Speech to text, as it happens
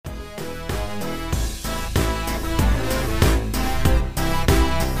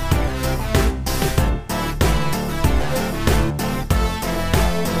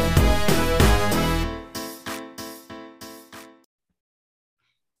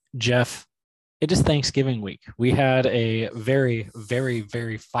Jeff, it is Thanksgiving week. We had a very, very,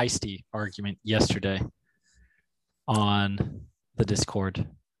 very feisty argument yesterday on the Discord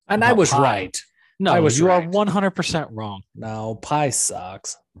And I about was pie. right. I No, was you are right. 100% wrong. No, pie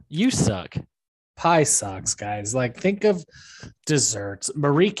sucks. You suck. Pie sucks, guys. Like, think of desserts.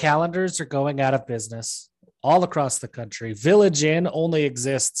 Marie calendars are going out of business all across the country. Village Inn only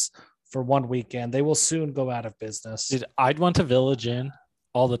exists for one weekend. They will soon go out of business. Dude, I'd want to Village Inn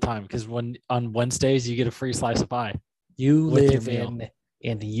all the time because when on Wednesdays you get a free slice of pie. You with your live meal.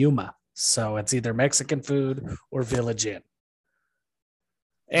 in Yuma, so it's either Mexican food or Village Inn.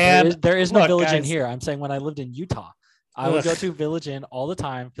 And There is no look, Village Inn guys, here. I'm saying when I lived in Utah, I would go to Village Inn all the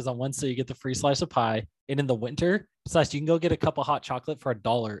time because on Wednesday you get the free slice of pie. And in the winter, it's nice. You can go get a cup of hot chocolate for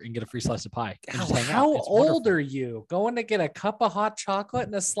 $1 and get a free slice of pie. And just hang out. How It's old wonderful. are you? Going to get a cup of hot chocolate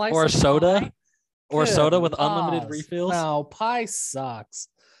and a slice Or a of soda, pie? or a Good soda with unlimited laws. refills. No, pie sucks.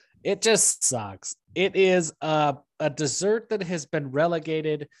 It just sucks. It is a dessert that has been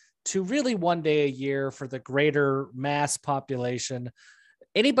relegated to really one day a year for the greater mass population.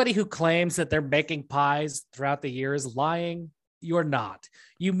 Anybody who claims that they're making pies throughout the year is lying. You're not.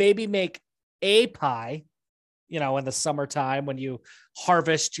 You maybe make a pie, in the summertime when you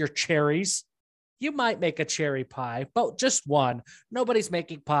harvest your cherries. You might make a cherry pie, but just one. Nobody's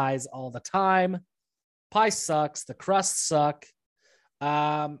making pies all the time. Pie sucks. The crusts suck.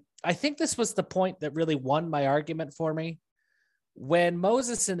 I think this was the point that really won my argument for me. When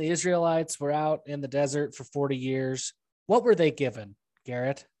Moses and the Israelites were out in the desert for 40 years, what were they given,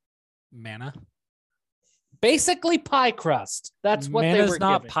 Garrett? Manna. Basically pie crust. That's what they Manna's were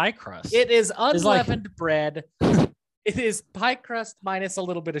not given. pie crust. It is unleavened like... bread. It is pie crust minus a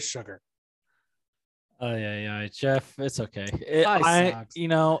little bit of sugar. Oh yeah, Jeff, it's okay. Sucks.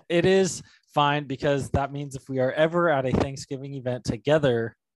 It is fine because that means if we are ever at a Thanksgiving event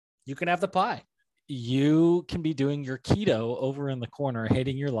together, you can have the pie. You can be doing your keto over in the corner,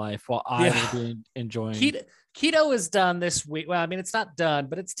 hating your life, while I will be enjoying. Keto is done this week. Well, I mean, it's not done,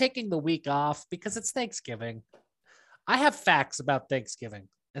 but it's taking the week off because it's Thanksgiving. I have facts about Thanksgiving,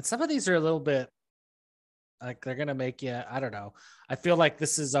 and some of these are a little bit like they're gonna make you. I don't know. I feel like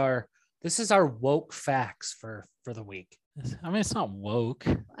this is our woke facts for the week. I mean, it's not woke.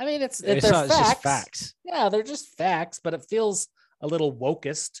 I mean, it's facts. Just facts. Yeah, they're just facts, but it feels a little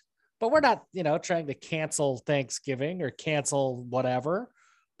wokest. But we're not, trying to cancel Thanksgiving or cancel whatever.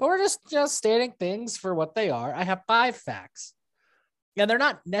 But we're just stating things for what they are. I have 5 facts. And they're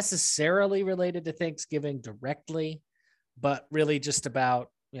not necessarily related to Thanksgiving directly, but really just about,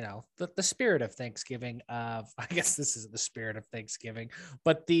 the spirit of Thanksgiving. I guess this is the spirit of Thanksgiving,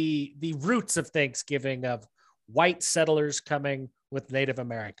 but the roots of Thanksgiving of white settlers coming with Native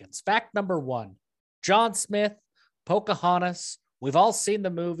Americans. Fact number 1, John Smith, Pocahontas. We've all seen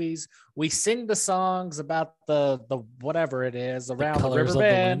the movies. We sing the songs about the whatever it is around the river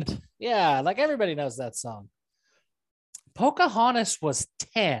bend. Yeah, like everybody knows that song. Pocahontas was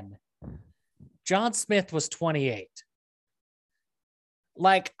 10. John Smith was 28.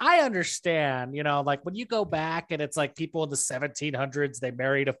 Like, I understand, like when you go back and it's like people in the 1700s, they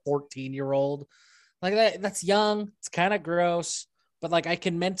married a 14-year-old. Like that's young. It's kind of gross. But like I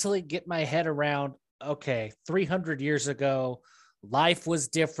can mentally get my head around, okay, 300 years ago, life was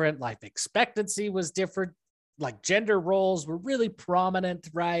different. Life expectancy was different. Like gender roles were really prominent,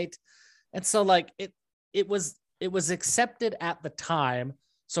 right? And so like it was accepted at the time.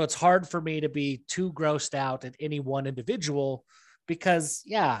 So it's hard for me to be too grossed out at any one individual because,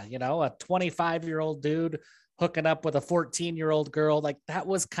 yeah, a 25-year-old dude hooking up with a 14-year-old girl, like that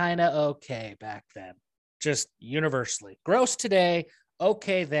was kind of okay back then, just universally. Gross today,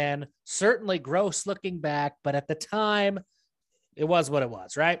 okay then, certainly gross looking back, but at the time, it was what it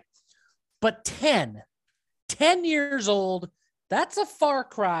was, right? But 10 years old, that's a far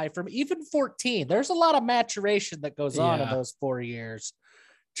cry from even 14. There's a lot of maturation that goes on in those 4 years.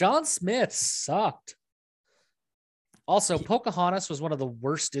 John Smith sucked. Also, Pocahontas was one of the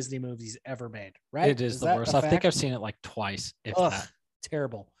worst Disney movies ever made, right? It is the worst. I think I've seen it like twice, if that.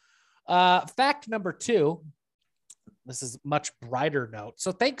 Terrible. Fact number 2, this is much brighter note.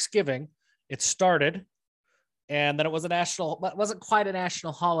 So Thanksgiving, it started, and then it wasn't quite a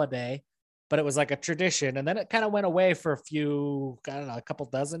national holiday, but it was like a tradition. And then it kind of went away for a couple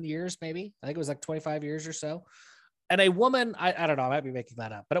dozen years, maybe. I think it was like 25 years or so. And a woman, I don't know, I might be making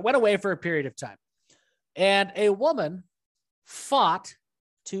that up, but it went away for a period of time. And a woman fought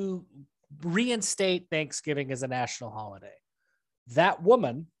to reinstate Thanksgiving as a national holiday. That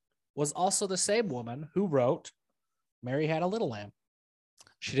woman was also the same woman who wrote Mary Had a Little Lamb.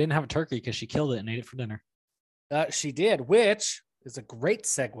 She didn't have a turkey because she killed it and ate it for dinner. She did, which is a great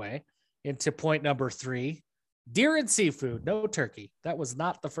segue into point number 3. Deer and seafood, no turkey. That was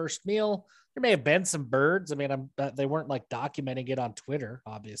not the first meal. There may have been some birds. I mean, they weren't like documenting it on Twitter,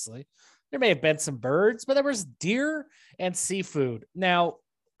 obviously. There may have been some birds, but there was deer and seafood. Now,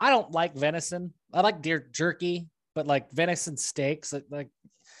 I don't like venison. I like deer jerky, but like venison steaks, like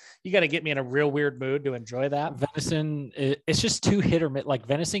you got to get me in a real weird mood to enjoy that. Venison, it's just too hit or miss. Like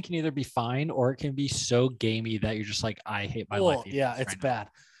venison can either be fine or it can be so gamey that you're just like, I hate my life. Yeah, it's bad.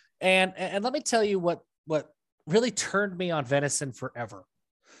 And let me tell you what really turned me on venison forever.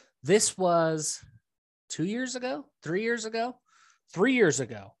 This was 2 years ago, 3 years ago, 3 years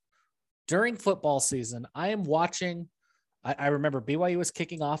ago. During football season, I am watching. I remember BYU was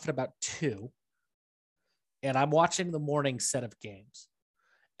kicking off at about 2, and I'm watching the morning set of games.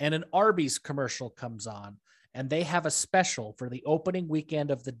 And an Arby's commercial comes on, and they have a special for the opening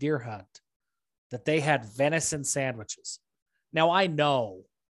weekend of the deer hunt that they had venison sandwiches. Now, I know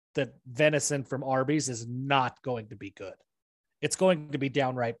that venison from Arby's is not going to be good. It's going to be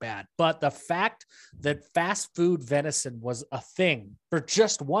downright bad. But the fact that fast food venison was a thing for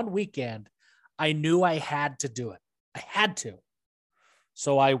just one weekend, I knew I had to do it. I had to.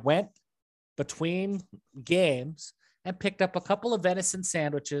 So I went between games and picked up a couple of venison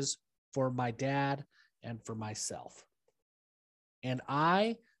sandwiches for my dad and for myself. And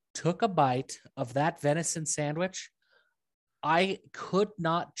I took a bite of that venison sandwich. I could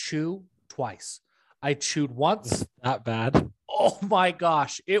not chew twice. I chewed once. Not bad. Oh my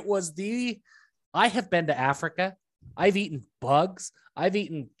gosh. I have been to Africa. I've eaten bugs. I've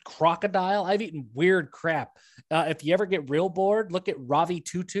eaten crocodile. I've eaten weird crap. If you ever get real bored, look at Ravi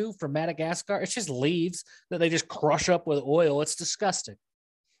Tutu from Madagascar. It's just leaves that they just crush up with oil. It's disgusting.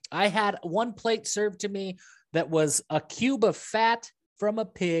 I had one plate served to me that was a cube of fat from a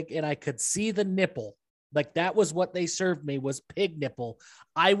pig, and I could see the nipple. Like that was what they served me, was pig nipple.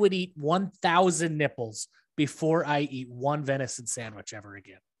 I would eat 1,000 nipples before I eat one venison sandwich ever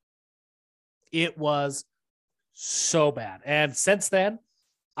again. It was so bad. And since then,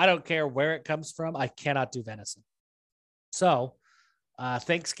 I don't care where it comes from. I cannot do venison. So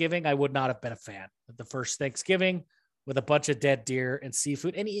Thanksgiving, I would not have been a fan. The first Thanksgiving with a bunch of dead deer and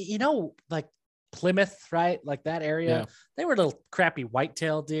seafood. And, you know, like Plymouth, right? Like that area, they were little crappy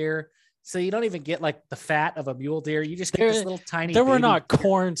whitetail deer. So you don't even get like the fat of a mule deer. You just get this little tiny. There were not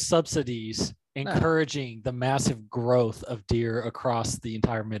corn subsidies encouraging the massive growth of deer across the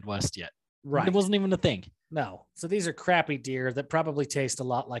entire Midwest yet. Right. It wasn't even a thing. No. So these are crappy deer that probably taste a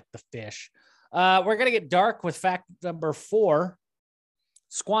lot like the fish. We're going to get dark with fact number 4,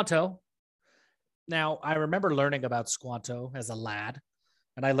 Squanto. Now, I remember learning about Squanto as a lad,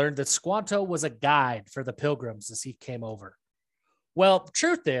 and I learned that Squanto was a guide for the pilgrims as he came over. Well, the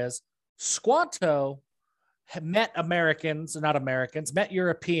truth is, Squanto had met Europeans,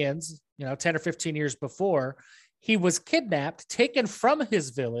 10 or 15 years before. He was kidnapped, taken from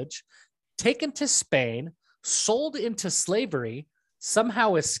his village, taken to Spain, sold into slavery,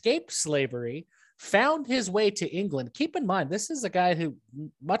 somehow escaped slavery, found his way to England. Keep in mind, this is a guy who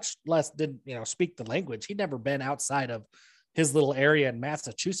much less didn't, speak the language. He'd never been outside of his little area in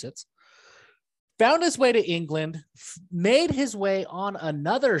Massachusetts. Found his way to England, made his way on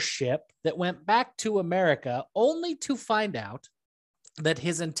another ship that went back to America, only to find out that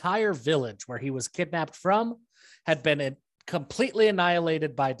his entire village where he was kidnapped from had been completely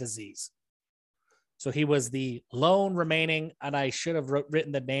annihilated by disease. So he was the lone remaining, and I should have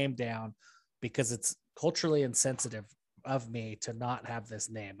written the name down because it's culturally insensitive of me to not have this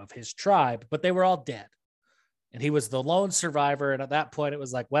name of his tribe, but they were all dead. And he was the lone survivor. And at that point, it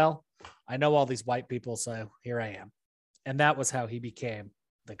was like, well, I know all these white people, so here I am. And that was how he became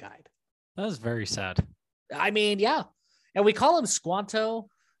the guide. That was very sad. I mean, yeah. And we call him Squanto.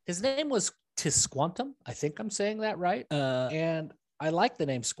 His name was Tisquantum. I think I'm saying that right. And I like the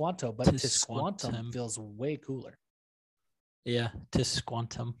name Squanto, but Tisquantum feels way cooler. Yeah,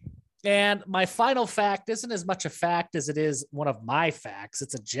 Tisquantum. And my final fact isn't as much a fact as it is one of my facts.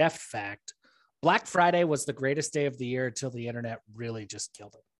 It's a Jeff fact. Black Friday was the greatest day of the year until the internet really just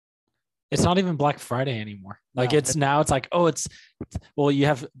killed it. It's not even Black Friday anymore. Like it's like, well, you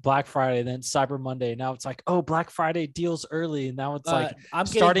have Black Friday, then Cyber Monday. Now it's like, oh, Black Friday deals early. And now it's like, I'm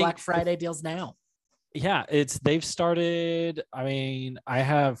getting Black Friday deals now. Yeah, they've started. I mean, I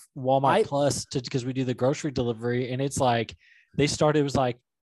have Walmart Plus because we do the grocery delivery, and it's like they started. It was like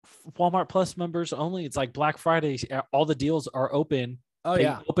Walmart Plus members only. It's like Black Friday. All the deals are open. Oh, they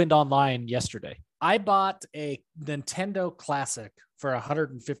yeah. Opened online yesterday. I bought a Nintendo Classic for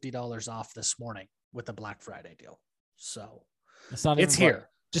 $150 off this morning with the Black Friday deal. So it's not. It's here.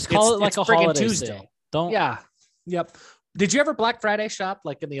 Just call it like a holiday Tuesday. sale. Don't. Yeah. Yep. Did you ever Black Friday shop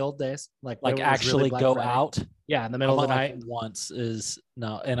like in the old days? Like actually really go Friday? out? Yeah, in the middle of the night. Once is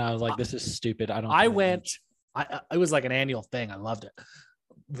no, and I was like, this is stupid. I went. It was like an annual thing. I loved it.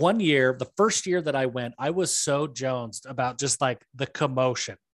 One year, the first year that I went, I was so jonesed about just like the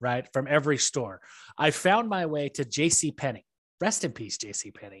commotion, right, from every store. I found my way to JCPenney. Rest in peace,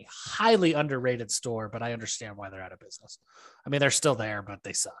 JCPenney. Highly underrated store, but I understand why they're out of business. I mean, they're still there, but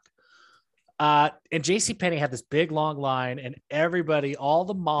they suck. And JCPenney had this big long line, and everybody, all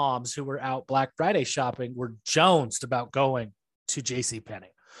the moms who were out Black Friday shopping were jonesed about going to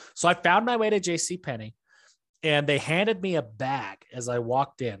JCPenney. So I found my way to JCPenney, and they handed me a bag as I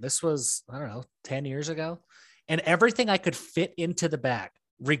walked in. This was, I don't know, 10 years ago. And everything I could fit into the bag,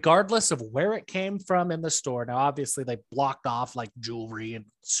 regardless of where it came from in the store. Now, obviously, they blocked off like jewelry and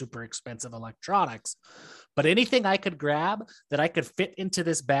super expensive electronics. But anything I could grab that I could fit into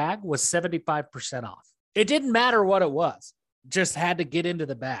this bag was 75% off. It didn't matter what it was, just had to get into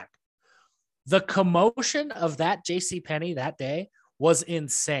the bag. The commotion of that JCPenney that day was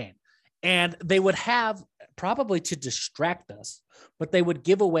insane. And they would have, probably to distract us, but they would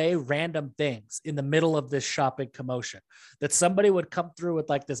give away random things in the middle of this shopping commotion, that somebody would come through with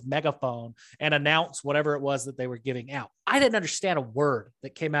like this megaphone and announce whatever it was that they were giving out. I didn't understand a word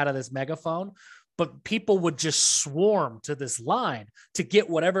that came out of this megaphone, but people would just swarm to this line to get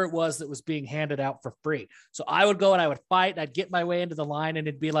whatever it was that was being handed out for free. So I would go and I would fight, and I'd get my way into the line, and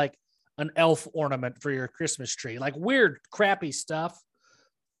it'd be like an elf ornament for your Christmas tree, like weird, crappy stuff.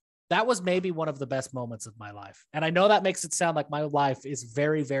 That was maybe one of the best moments of my life. And I know that makes it sound like my life is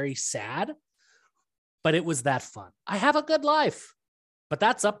very, very sad, but it was that fun. I have a good life, but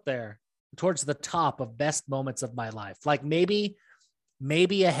that's up there towards the top of best moments of my life. Like maybe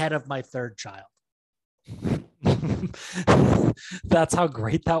ahead of my third child. That's how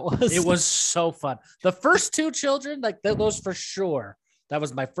great that was. It was so fun. The first two children, like those for sure. That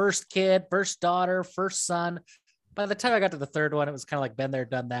was my first kid, first daughter, first son. By the time I got to the third one, it was kind of like been there,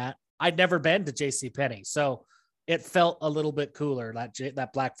 done that. I'd never been to JCPenney, so it felt a little bit cooler,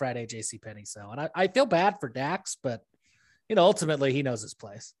 that Black Friday JCPenney sale. And I feel bad for Dax, but ultimately he knows his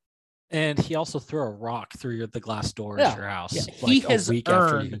place. And he also threw a rock through the glass door at your house. Yeah. He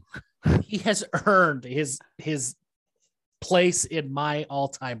has earned his place in my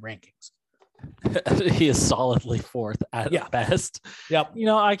all-time rankings. He is solidly fourth at best. Yep.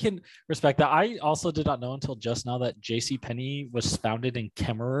 I can respect that. I also did not know until just now that JCPenney was founded in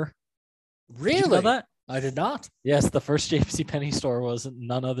Kemmerer. Really? Did you know that? I did not. Yes, the first JCPenney store was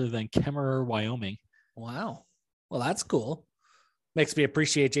none other than Kemmerer, Wyoming. Wow. Well, that's cool. Makes me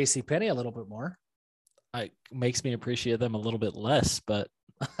appreciate JCPenney a little bit more. It makes me appreciate them a little bit less, but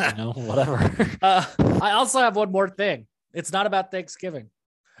whatever. I also have one more thing. It's not about Thanksgiving.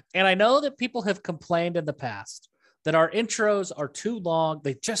 And I know that people have complained in the past that our intros are too long.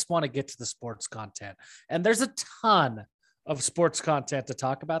 They just want to get to the sports content. And there's a ton of sports content to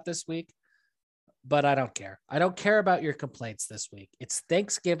talk about this week, but I don't care. I don't care about your complaints this week. It's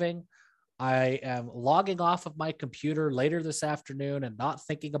Thanksgiving. I am logging off of my computer later this afternoon and not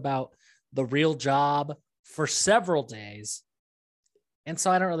thinking about the real job for several days. And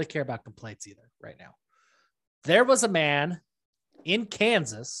so I don't really care about complaints either right now. There was a man in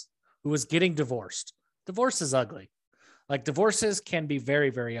Kansas who was getting divorced. Divorce is ugly. Like divorces can be very,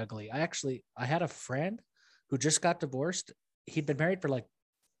 very ugly. I had a friend who just got divorced. He'd been married for like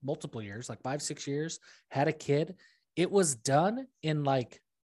multiple years, like 5-6 years, had a kid. It was done in like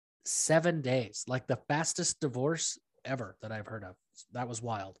 7 days, like the fastest divorce ever that I've heard of. That was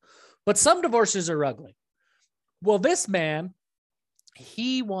wild. But some divorces are ugly. Well, this man,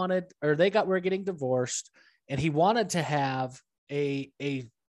 were getting divorced, and he wanted to have a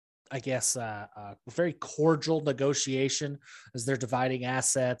very cordial negotiation as they're dividing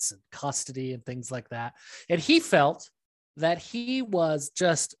assets and custody and things like that. And he felt that he was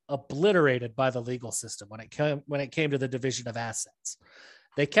just obliterated by the legal system when it came to the division of assets.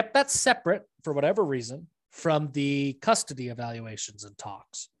 They kept that separate for whatever reason from the custody evaluations and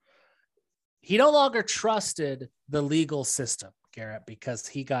talks. He no longer trusted the legal system, Garrett, because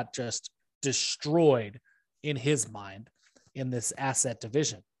he got just destroyed in his mind in this asset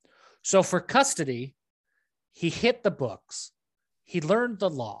division. So for custody, he hit the books. He learned the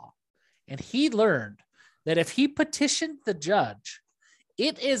law, and he learned that if he petitioned the judge,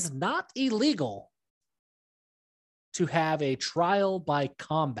 it is not illegal to have a trial by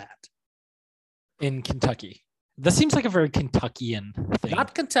combat. In Kentucky. That seems like a very Kentuckian thing.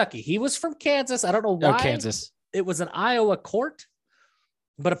 Not Kentucky. He was from Kansas. I don't know why. Kansas. It was an Iowa court,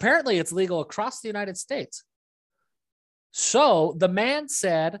 but apparently it's legal across the United States. So the man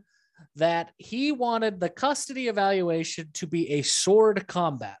said, that he wanted the custody evaluation to be a sword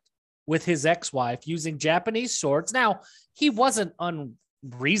combat with his ex-wife using Japanese swords. Now, he wasn't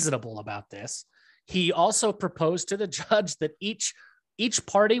unreasonable about this. He also proposed to the judge that each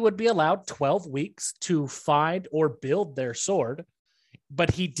party would be allowed 12 weeks to find or build their sword,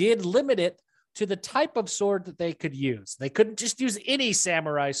 but he did limit it to the type of sword that they could use. They couldn't just use any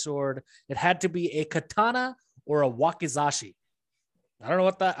samurai sword. It had to be a katana or a wakizashi. I don't know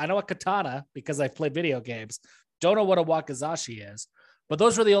what that, I know a katana because I've played video games. Don't know what a wakizashi is, but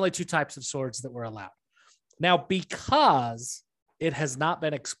those were the only two types of swords that were allowed. Now, because it has not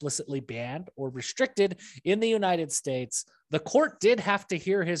been explicitly banned or restricted in the United States, the court did have to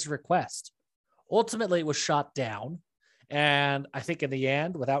hear his request. Ultimately, it was shot down. And I think in the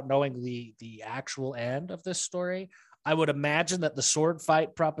end, without knowing the actual end of this story, I would imagine that the sword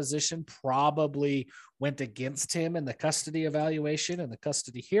fight proposition probably went against him in the custody evaluation and the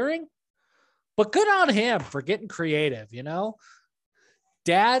custody hearing. But good on him for getting creative, you know?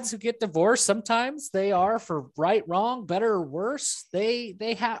 Dads who get divorced, sometimes they are, for right, wrong, better or worse, they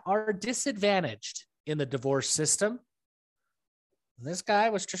are disadvantaged in the divorce system. This guy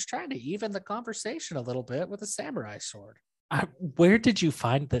was just trying to even the conversation a little bit with a samurai sword. Where did you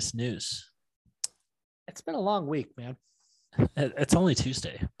find this news? It's been a long week, man. It's only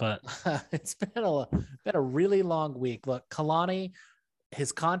Tuesday, but it's been a really long week. Look, Kalani,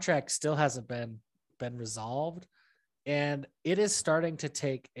 his contract still hasn't been resolved, and it is starting to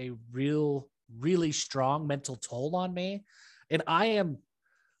take a really strong mental toll on me. And I'm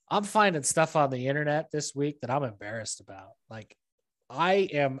finding stuff on the internet this week that I'm embarrassed about. Like,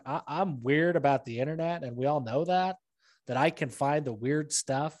 I'm weird about the internet, and we all know that I can find the weird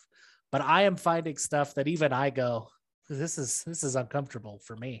stuff, but I am finding stuff that even I go, this is uncomfortable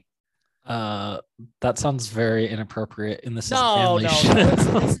for me. That sounds very inappropriate. And this is a family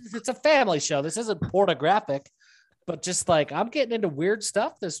show. It's a family show. This isn't pornographic, but just like, I'm getting into weird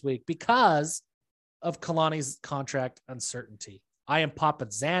stuff this week because of Kalani's contract uncertainty. I am popping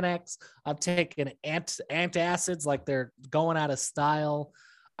Xanax. I'm taking antacids like they're going out of style.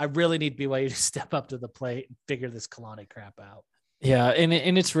 I really need BYU to step up to the plate and figure this Kalani crap out. Yeah, and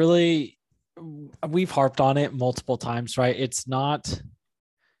it's really, we've harped on it multiple times, right? It's not,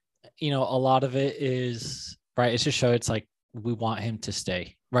 a lot of it is, right, it's just show it's like we want him to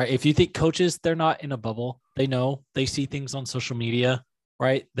stay, right? If you think coaches, they're not in a bubble. They know, they see things on social media,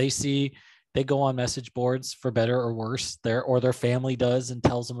 right? They go on message boards for better or worse, their family does and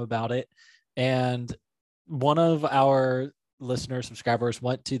tells them about it. And one of our subscribers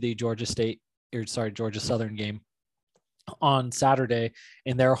went to the Georgia Southern game on Saturday,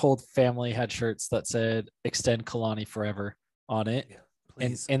 and their whole family had shirts that said "Extend Kalani Forever" on it.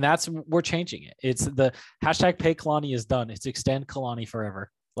 Yeah, and we're changing it. It's the hashtag Pay Kalani is done. It's Extend Kalani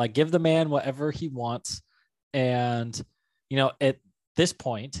Forever. Like, give the man whatever he wants. And, at this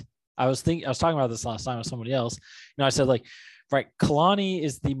point, I was talking about this last time with somebody else. I said, like, right, Kalani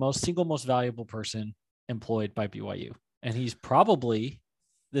is the single most valuable person employed by BYU. And he's probably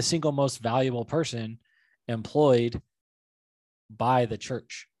the single most valuable person employed by the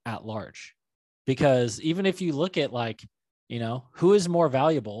church at large. Because even if you look at, like, who is more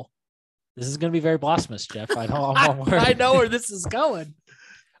valuable, this is going to be very blasphemous, Jeff. I know where this is going.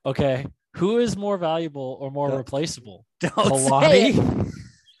 Okay. Who is more valuable or more replaceable? Kalani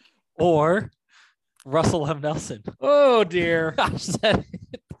or Russell M. Nelson? Oh, dear. I said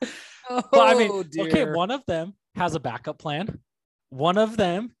it. Dear. Okay, one of them has a backup plan. One of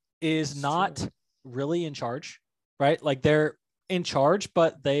them is not really in charge, right? Like, they're in charge,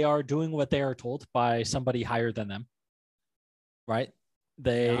 but they are doing what they are told by somebody higher than them, right?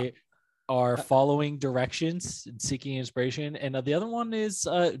 They are following directions and seeking inspiration. And the other one is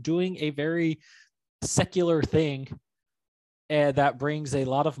doing a very secular thing that brings a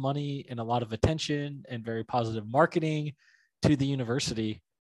lot of money and a lot of attention and very positive marketing to the university.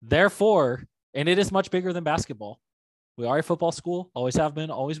 Therefore, and it is much bigger than basketball. We are a football school, always have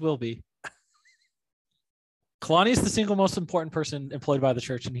been, always will be. Kalani is the single most important person employed by the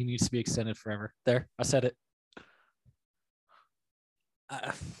church, and he needs to be extended forever. There, I said it.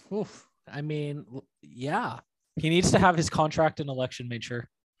 Yeah. He needs to have his contract and election made sure.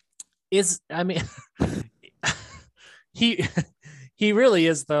 He really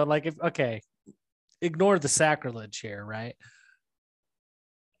is, though. Like, ignore the sacrilege here, right?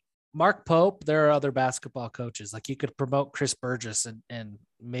 Mark Pope, there are other basketball coaches. Like, you could promote Chris Burgess and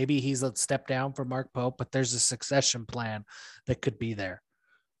maybe he's a step down from Mark Pope, but there's a succession plan that could be there,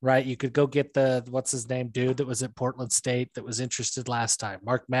 right? You could go get the, what's his name, dude that was at Portland State that was interested last time.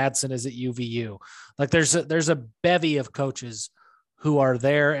 Mark Madsen is at UVU. Like, there's a bevy of coaches who are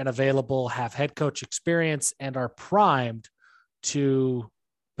there and available, have head coach experience, and are primed to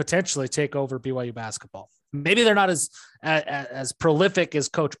potentially take over BYU basketball. Maybe they're not as prolific as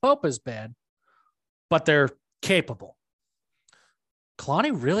Coach Pope has been, but they're capable.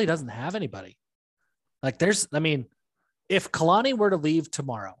 Kalani really doesn't have anybody. Like if Kalani were to leave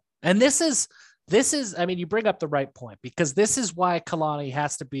tomorrow, and this is, you bring up the right point, because this is why Kalani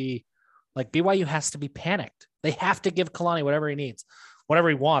has to be, like, BYU has to be panicked. They have to give Kalani whatever he needs, whatever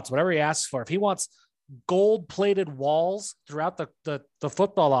he wants, whatever he asks for. If he wants gold-plated walls throughout the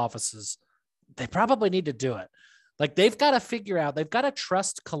football offices, they probably need to do it. Like, they've got to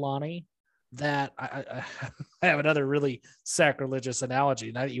trust Kalani. That I have another really sacrilegious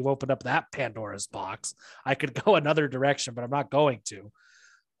analogy. Now that you've opened up that Pandora's box, I could go another direction, but I'm not going to.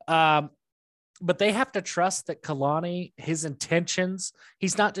 But they have to trust that Kalani, his intentions,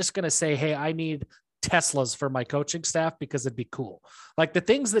 he's not just going to say, hey, I need Teslas for my coaching staff because it'd be cool. Like, the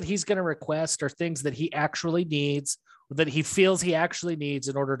things that he's going to request are things that he actually needs, that he feels he actually needs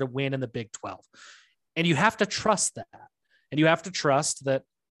in order to win in the Big 12. And you have to trust that. And you have to trust that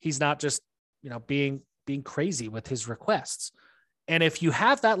he's not just, being crazy with his requests. And if you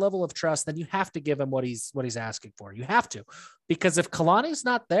have that level of trust, then you have to give him what he's asking for. You have to, because if Kalani's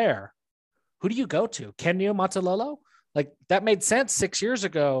not there, who do you go to? Ken Niumatalolo? Like, that made sense 6 years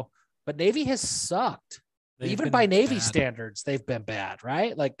ago, but Navy has sucked. Even by Navy standards, they've been bad,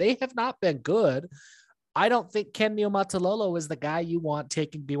 right? Like, they have not been good. I don't think Ken Niumatalolo is the guy you want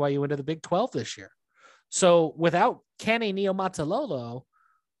taking BYU into the Big 12 this year. So without Kenny Niumatalolo,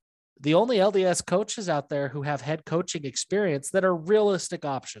 the only LDS coaches out there who have head coaching experience that are realistic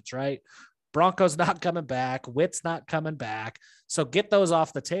options, right? Bronco's not coming back. Witt's not coming back. So get those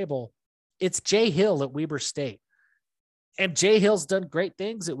off the table. It's Jay Hill at Weber State. And Jay Hill's done great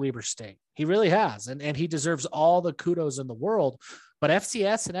things at Weber State. He really has. And he deserves all the kudos in the world. But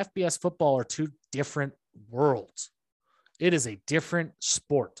FCS and FBS football are two different worlds. It is a different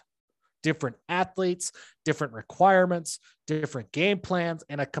sport. Different athletes, different requirements, different game plans,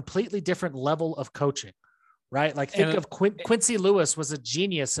 and a completely different level of coaching, right? Like, think of Quincy Lewis was a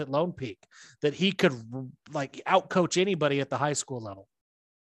genius at Lone Peak, that he could, like, outcoach anybody at the high school level.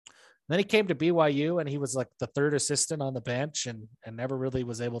 Then he came to BYU and he was like the third assistant on the bench and never really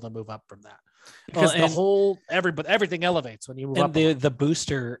was able to move up from that, because everything elevates when you move up. And the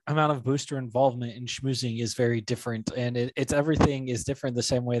amount of booster involvement in schmoozing is very different. And it's everything is different the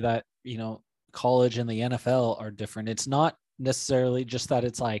same way that, college and the NFL are different. It's not necessarily just that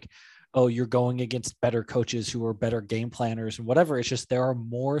it's like, oh, you're going against better coaches who are better game planners and whatever. It's just, there are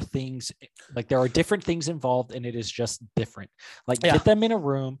more things, like, there are different things involved, and it is just different. Like, get them in a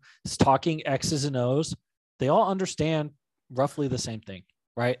room, talking X's and O's. They all understand roughly the same thing,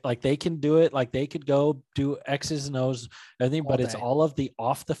 right? Like, they can do it. Like, they could go do X's and O's, everything, but it's all of the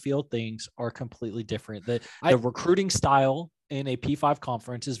off the field things are completely different. The recruiting style in a P5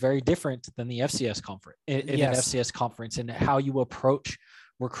 conference is very different than the FCS conference in an FCS conference, and how you approach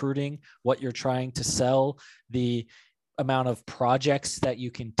recruiting, what you're trying to sell, the amount of projects that you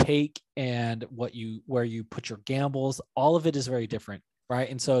can take, and where you put your gambles. All of it is very different, right?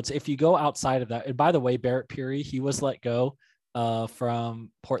 And so if you go outside of that, and by the way, Barrett Peary, he was let go from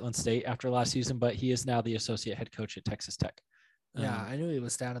Portland State after last season, but he is now the associate head coach at Texas Tech. I knew he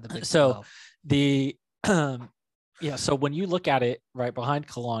was down in the Big 12. So when you look at it, right behind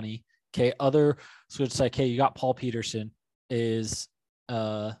Kalani, okay, so it's like, hey, you got Paul Peterson is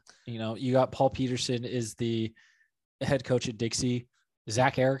the head coach at Dixie.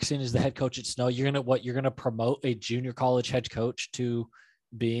 Zach Erickson is the head coach at Snow. You're going to promote a junior college head coach to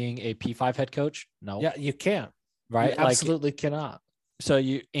being a P5 head coach? No. Yeah, you can't. Right? You absolutely cannot. So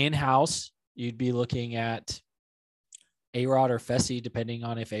you in-house, you'd be looking at A-Rod or Fessy, depending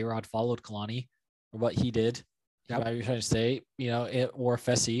on if A-Rod followed Kalani or what he did. Yep. You're trying to say, or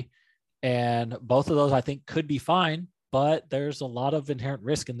Fessy. And both of those, I think, could be fine, but there's a lot of inherent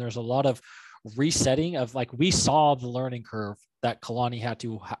risk, and there's a lot of resetting of, like, we saw the learning curve that Kalani had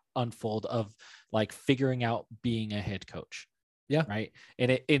to unfold of, like, figuring out being a head coach. Yeah. Right.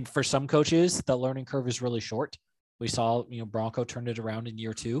 And for some coaches, the learning curve is really short. We saw, Bronco turned it around in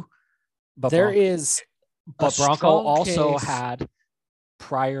year 2, but Bronco also had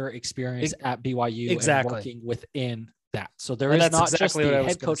prior experience at BYU and working within that. So there is not just the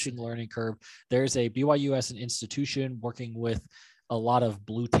head coaching learning curve. There's a BYU as an institution working with a lot of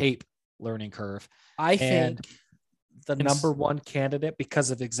blue tape learning curve. I think the number one candidate,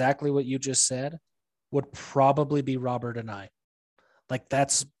 because of exactly what you just said, would probably be Robert and I. Like,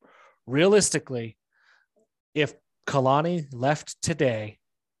 that's realistically, if Kalani left today,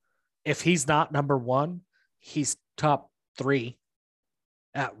 if he's not number one, he's top 3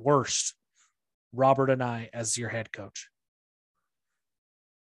 at worst, Robert and I as your head coach.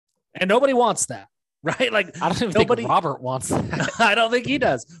 And nobody wants that, right? Like, I don't even think Robert wants that. I don't think he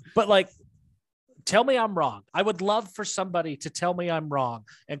does. But like, tell me I'm wrong. I would love for somebody to tell me I'm wrong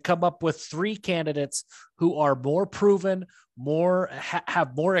and come up with 3 candidates who are more proven,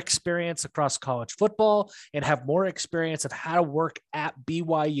 have more experience across college football, and have more experience of how to work at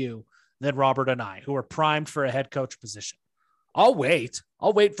BYU than Robert and I, who are primed for a head coach position. I'll wait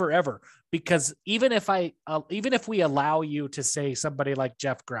forever, because even if we allow you to say somebody like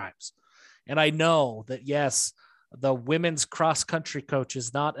Jeff Grimes, and I know that, yes, the women's cross country coach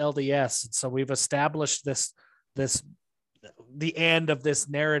is not LDS. And so we've established the end of this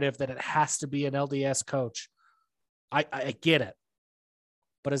narrative that it has to be an LDS coach. I get it.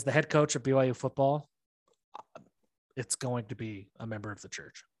 But as the head coach of BYU football, it's going to be a member of the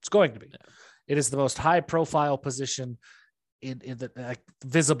church. It's going to be. It is the most high profile position in the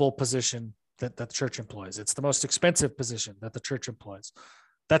visible position that the church employs. It's the most expensive position that the church employs.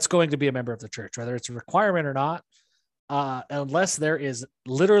 That's going to be a member of the church, whether it's a requirement or not. Unless there is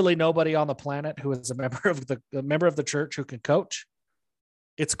literally nobody on the planet who is a member of the church who can coach,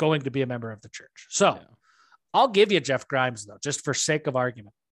 it's going to be a member of the church. So I'll give you Jeff Grimes, though, just for sake of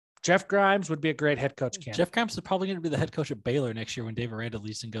argument. Jeff Grimes would be a great head coach candidate. Jeff Grimes is probably going to be the head coach at Baylor next year when Dave Aranda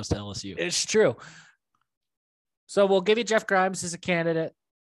leaves and goes to LSU. It's true. So we'll give you Jeff Grimes as a candidate.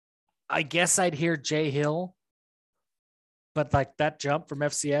 I guess I'd hear Jay Hill, but like that jump from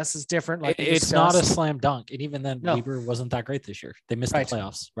FCS is different. Like it's not a slam dunk. And even then, Weber wasn't that great this year. They missed the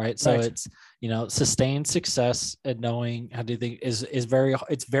playoffs, right? So it's, sustained success and knowing how to do things is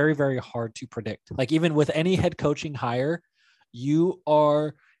very, very hard to predict. Like even with any head coaching hire, you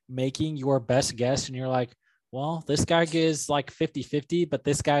are making your best guess and you're like, well, this guy is like 50-50, but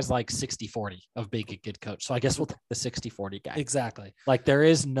this guy's like 60-40 of being a good coach. So I guess we'll take the 60-40 guy. Exactly. Like there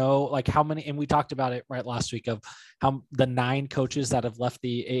is no, like how many, and we talked about it right last week of how the 9 coaches that have left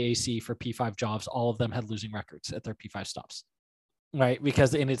the AAC for P5 jobs, all of them had losing records at their P5 stops. Right.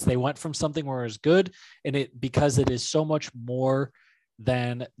 Because they went from something where it's good because it is so much more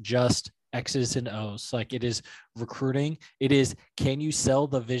than just X's and O's. Like it is recruiting. It is, can you sell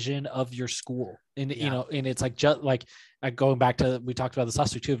the vision of your school? And, and it's like, just like going back to, we talked about this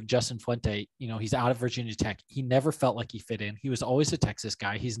last week too, of Justin Fuente, he's out of Virginia Tech. He never felt like he fit in. He was always a Texas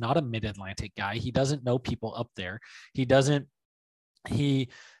guy. He's not a mid-Atlantic guy. He doesn't know people up there. He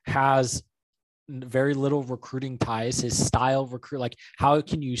has very little recruiting ties. His style like how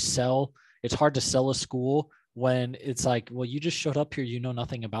can you sell? It's hard to sell a school when it's like, well, you just showed up here, you know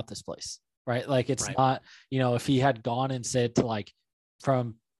nothing about this place, right? Like it's not, if he had gone and said to like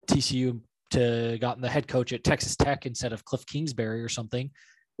from TCU to gotten the head coach at Texas Tech instead of Cliff Kingsbury or something,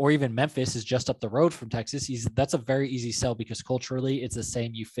 or even Memphis is just up the road from Texas, that's a very easy sell because culturally it's the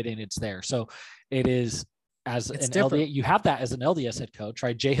same, you fit in, it's there. So it is LDS, you have that as an LDS head coach,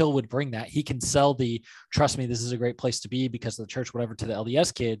 right? Jay Hill would bring that. He can sell trust me, this is a great place to be because of the church, whatever, to the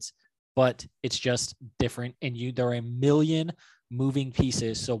LDS kids, but it's just different. And there are a million moving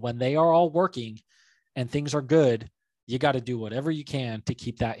pieces. So when they are all working and things are good, you got to do whatever you can to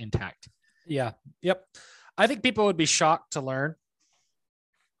keep that intact. Yeah. Yep. I think people would be shocked to learn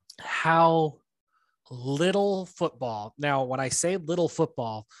how little football. Now, when I say little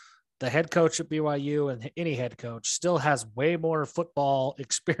football, the head coach at BYU and any head coach still has way more football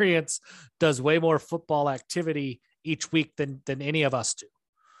experience, does way more football activity each week than any of us do.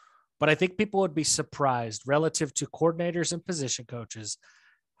 But I think people would be surprised relative to coordinators and position coaches,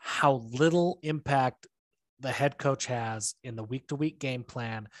 how little impact the head coach has in the week-to-week game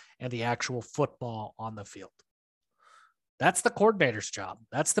plan and the actual football on the field. That's the coordinator's job.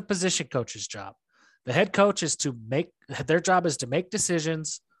 That's the position coach's job. The head coach is their job is to make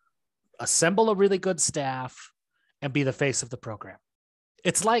decisions, assemble a really good staff, and be the face of the program.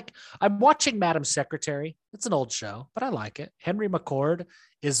 It's like I'm watching Madam Secretary. It's an old show, but I like it. Henry McCord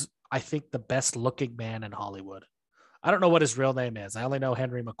is, I think, the best looking man in Hollywood. I don't know what his real name is. I only know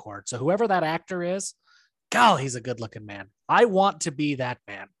Henry McCord. So whoever that actor is, God, he's a good looking man. I want to be that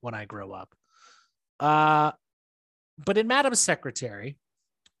man when I grow up. But in Madam Secretary,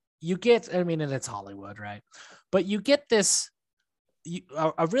 you get, and it's Hollywood, right? But you get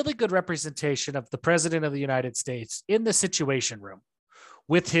a really good representation of the president of the United States in the Situation Room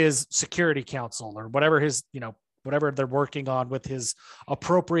with his security council or whatever whatever they're working on with his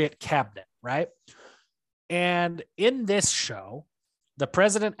appropriate cabinet, right? And in this show, the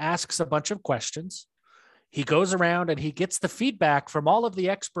president asks a bunch of questions. He goes around and he gets the feedback from all of the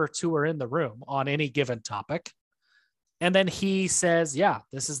experts who are in the room on any given topic. And then he says, yeah,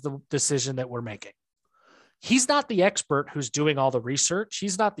 this is the decision that we're making. He's not the expert who's doing all the research.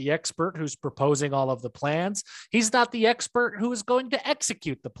 He's not the expert who's proposing all of the plans. He's not the expert who is going to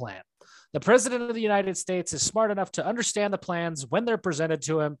execute the plan. The president of the United States is smart enough to understand the plans when they're presented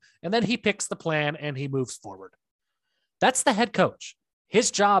to him, and then he picks the plan and he moves forward. That's the head coach. His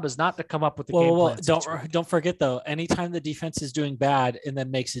job is not to come up with the game plan. Don't forget though, anytime the defense is doing bad and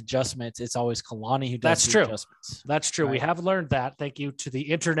then makes adjustments, it's always Kalani who does the adjustments. That's true. Right? We have learned that. Thank you to the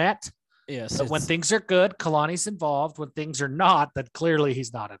internet. Yes. That when things are good, Kalani's involved. When things are not, then clearly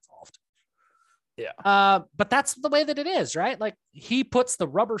he's not involved. Yeah. But that's the way that it is, right? Like he puts the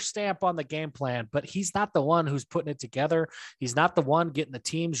rubber stamp on the game plan, but he's not the one who's putting it together. He's not the one getting the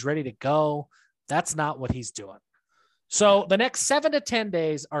teams ready to go. That's not what he's doing. So the next 7 to 10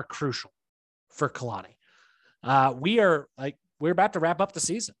 days are crucial for Kalani. We're about to wrap up the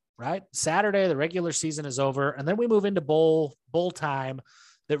season, right? Saturday, the regular season is over, and then we move into bowl time.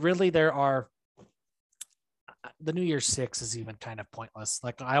 That really there are the New Year's Six is even kind of pointless.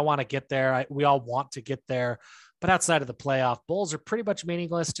 Like I want to get there. We all want to get there, but outside of the playoff, bowls are pretty much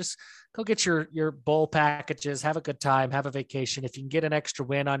meaningless. Just go get your bowl packages, have a good time, have a vacation. If you can get an extra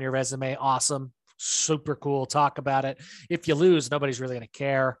win on your resume, awesome. Super cool. Talk about it. If you lose, nobody's really going to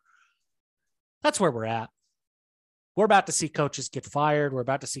care. That's where we're at. We're about to see coaches get fired. We're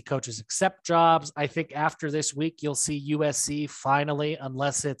about to see coaches accept jobs. I think after this week, you'll see USC finally,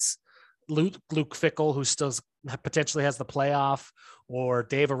 unless it's Luke Fickell, who still potentially has the playoff, or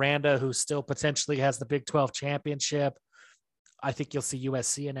Dave Aranda, who still potentially has the Big 12 championship. I think you'll see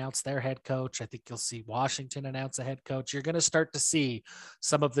USC announce their head coach. I think you'll see Washington announce a head coach. You're going to start to see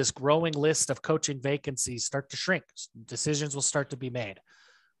some of this growing list of coaching vacancies start to shrink. Decisions will start to be made.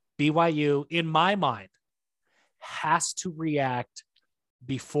 BYU, in my mind, has to react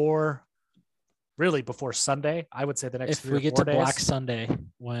before Sunday. I would say the next 3 or 4 days. If we get to Black Sunday,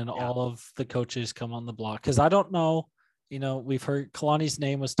 when all of the coaches come on the block, because I don't know. We've heard Kalani's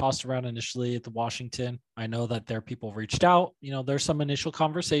name was tossed around initially at the Washington. I know that their people reached out. There's some initial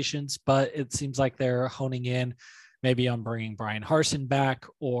conversations, but it seems like they're honing in maybe on bringing Brian Harsin back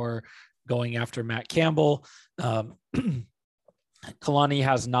or going after Matt Campbell. Kalani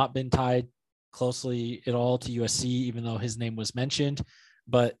has not been tied closely at all to USC, even though his name was mentioned.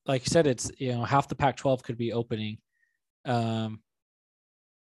 But like you said, it's, half the Pac-12 could be opening.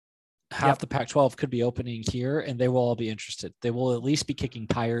 Half the Pac-12 could be opening here, and they will all be interested. They will at least be kicking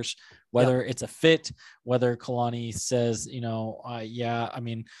tires, whether it's a fit, whether Kalani says,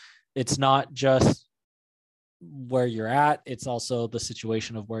 it's not just where you're at. It's also the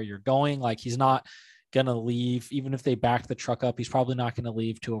situation of where you're going. Like he's not going to leave, even if they back the truck up, he's probably not going to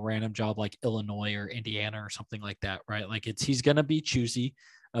leave to a random job like Illinois or Indiana or something like that. Right. Like he's going to be choosy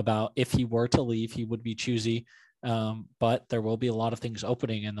about if he were to leave, he would be choosy. But there will be a lot of things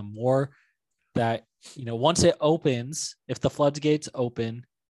opening, and the more that, once it opens, if the floodgates open,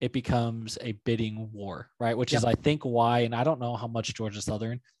 it becomes a bidding war, right? Which is, I think, why, and I don't know how much Georgia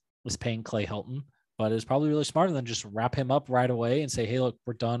Southern was paying Clay Helton, but it's probably really smarter than just wrap him up right away and say, hey, look,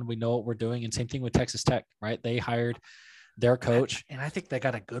 we're done. We know what we're doing. And same thing with Texas Tech, right? They hired their coach. And I think they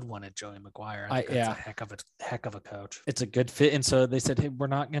got a good one at Joey McGuire. That's a heck of a coach. It's a good fit. And so they said, hey, we're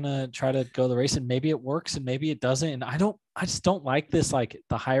not going to try to go the race, and maybe it works and maybe it doesn't. And I just don't like this, like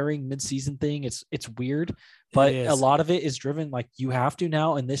the hiring midseason thing. It's weird, but a lot of it is driven, like you have to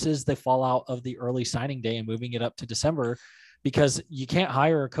now. And this is the fallout of the early signing day and moving it up to December, because you can't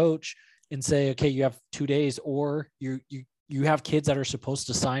hire a coach and say, okay, you have 2 days, or you have kids that are supposed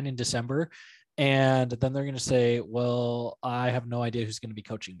to sign in December. And then they're going to say, well, I have no idea who's going to be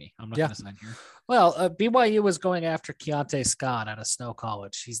coaching me. I'm not going to sign here. Well, BYU was going after Keontae Scott out of Snow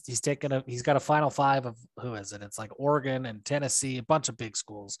College. He's got a Final Five of, who is it? It's like Oregon and Tennessee, a bunch of big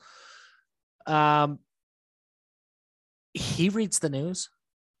schools. He reads the news.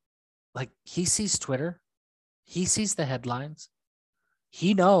 Like he sees Twitter. He sees the headlines.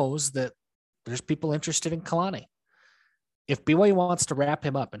 He knows that there's people interested in Kalani. If BYU wants to wrap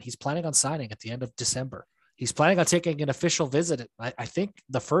him up, and he's planning on signing at the end of December, he's planning on taking an official visit, I think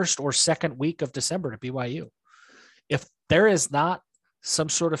the first or second week of December, to BYU. If there is not some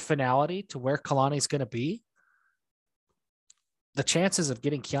sort of finality to where Kalani's going to be, the chances of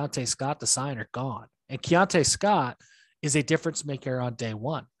getting Keontae Scott to sign are gone. And Keontae Scott is a difference maker on day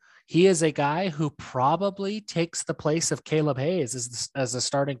one. He is a guy who probably takes the place of Caleb Hayes as a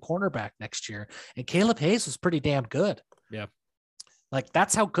starting cornerback next year. And Caleb Hayes was pretty damn good. Yeah. Like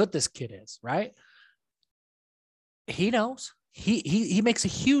that's how good this kid is, right? He knows he makes a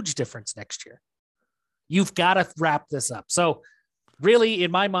huge difference next year. You've got to wrap this up. So really,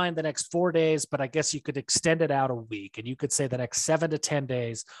 in my mind, the next 4 days, but I guess you could extend it out a week, and you could say the next 7 to 10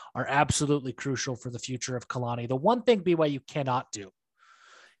 days are absolutely crucial for the future of Kalani. The one thing BYU cannot do,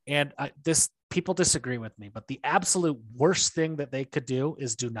 and people disagree with me, but the absolute worst thing that they could do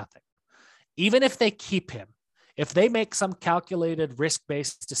is do nothing. Even if they keep him, if they make some calculated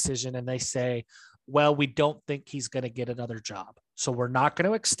risk-based decision and they say, well, we don't think he's going to get another job, so we're not going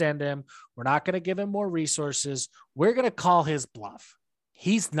to extend him. We're not going to give him more resources. We're going to call his bluff.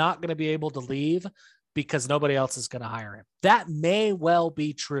 He's not going to be able to leave because nobody else is going to hire him. That may well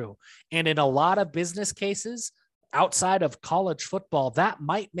be true. And in a lot of business cases outside of college football, that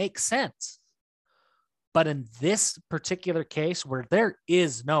might make sense. But in this particular case where there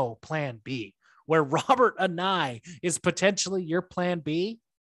is no plan B, where Robert Anae is potentially your plan B,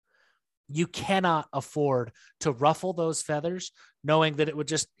 you cannot afford to ruffle those feathers knowing that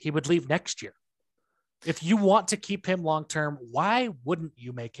he would leave next year. If you want to keep him long-term, why wouldn't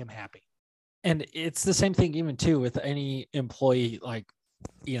you make him happy? And it's the same thing even too with any employee, like,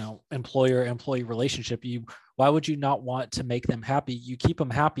 employer-employee relationship. Why would you not want to make them happy? You keep them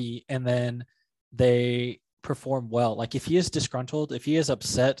happy and then they perform well. Like if he is disgruntled, if he is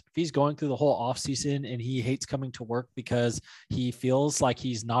upset, if he's going through the whole off season and he hates coming to work because he feels like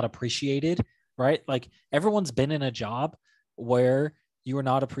he's not appreciated, right? Like everyone's been in a job where you were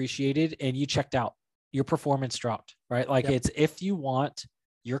not appreciated and you checked out, your performance dropped, right? Like It's, if you want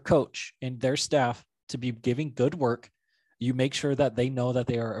your coach and their staff to be giving good work, you make sure that they know that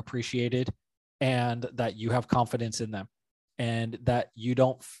they are appreciated and that you have confidence in them and that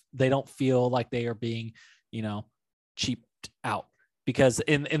they don't feel like they are being, cheaped out. Because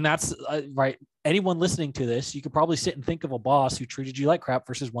and that's right. Anyone listening to this, you could probably sit and think of a boss who treated you like crap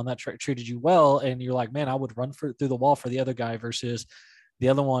versus one that treated you well. And you're like, man, I would run through the wall for the other guy versus the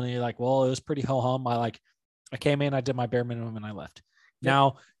other one. And you're like, well, it was pretty ho-hum. I came in, I did my bare minimum and I left. Yep.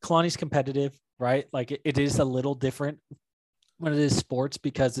 Now Kalani's competitive, right? Like it is a little different when it is sports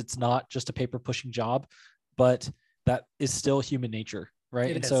because it's not just a paper pushing job, but that is still human nature.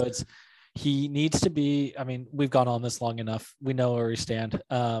 Right. And so he needs to be, we've gone on this long enough. We know where we stand.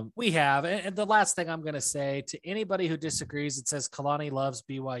 We have. And the last thing I'm going to say to anybody who disagrees and says Kalani loves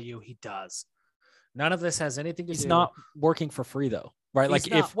BYU, he does. None of this has anything to do. He's not working for free though, right?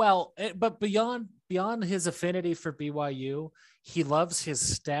 But beyond his affinity for BYU, he loves his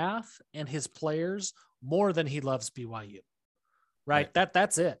staff and his players more than he loves BYU, right?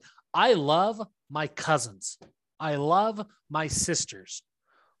 That's it. I love my cousins. I love my sisters,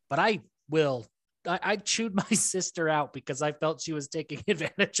 but I chewed my sister out because I felt she was taking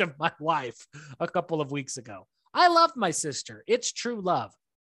advantage of my wife a couple of weeks ago. I love my sister. It's true love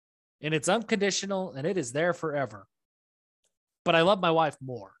and it's unconditional and it is there forever. But I love my wife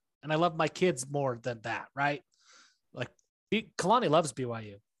more and I love my kids more than that, right? Like Kalani loves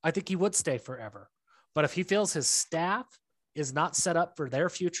BYU. I think he would stay forever. But if he feels his staff is not set up for their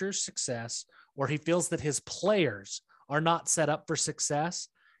future success, or he feels that his players are not set up for success,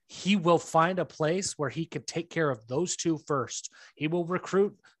 he will find a place where he can take care of those two first. He will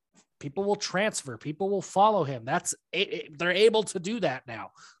recruit, people will transfer, people will follow him. They're able to do that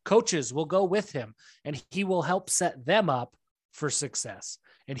now. Coaches will go with him and he will help set them up for success.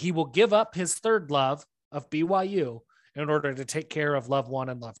 And he will give up his third love of BYU in order to take care of love one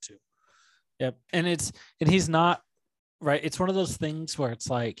and love two. Yep. And he's not right. It's one of those things where it's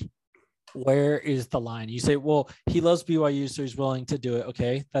like, where is the line? You say, well, he loves BYU, so he's willing to do it.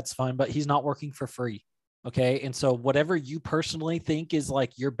 Okay, that's fine, but he's not working for free. Okay. And so whatever you personally think is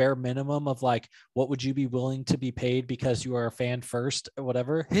like your bare minimum of like, what would you be willing to be paid because you are a fan first or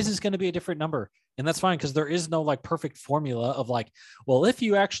whatever, his is going to be a different number. And that's fine. Cause there is no like perfect formula of like, well, if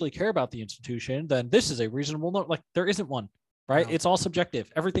you actually care about the institution, then this is a reasonable number. Like there isn't one, right? No. It's all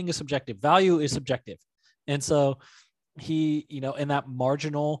subjective. Everything is subjective. Value is subjective. And so he, in that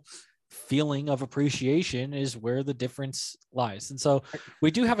marginal feeling of appreciation is where the difference lies. And so we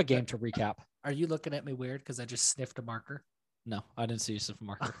do have a game to recap. Are you looking at me weird because I just sniffed a marker? No, I didn't see you sniff a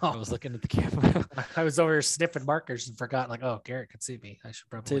marker. I was looking at the camera. I was over here sniffing markers and forgot, like, oh, Garrett could see me. I should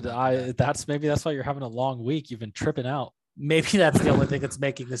probably. Dude, that's why you're having a long week. You've been tripping out. Maybe that's the only thing that's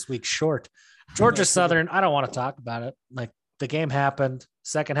making this week short. Georgia Southern, I don't want to talk about it. Like the game happened.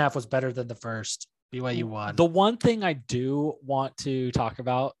 Second half was better than the first. BYU won. The one thing I do want to talk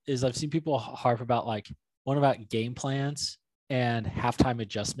about is I've seen people harp about about game plans and halftime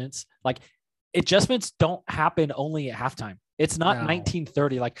adjustments. Like adjustments don't happen only at halftime. It's not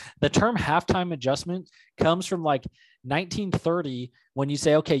 1930. Like the term halftime adjustment comes from like 1930 when you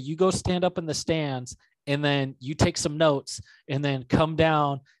say, okay, you go stand up in the stands and then you take some notes and then come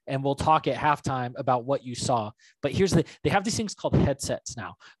down and we'll talk at halftime about what you saw. But they have these things called headsets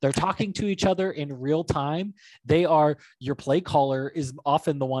now. They're talking to each other in real time. Your play caller is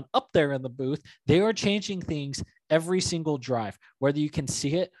often the one up there in the booth. They are changing things every single drive, whether you can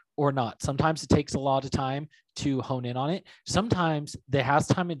see it or not. Sometimes it takes a lot of time to hone in on it. Sometimes the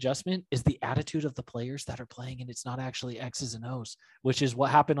halftime adjustment is the attitude of the players that are playing, and it's not actually X's and O's, which is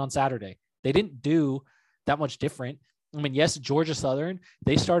what happened on Saturday. They didn't do that much different. I mean, yes, Georgia Southern,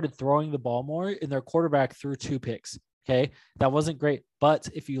 they started throwing the ball more, and their quarterback threw 2 picks. Okay. That wasn't great. But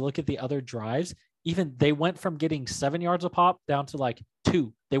if you look at the other drives, even they went from getting 7 yards a pop down to like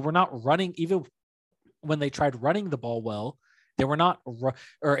 2. They were not running, even when they tried running the ball well, they were not,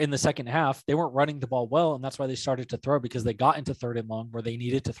 or in the second half, they weren't running the ball well. And that's why they started to throw, because they got into 3rd and long where they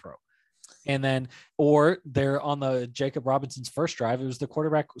needed to throw. And then, or they're on the Jacob Robinson's first drive. It was the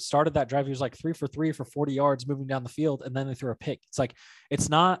quarterback started that drive. He was like 3 for 3 for 40 yards moving down the field. And then they threw a pick. It's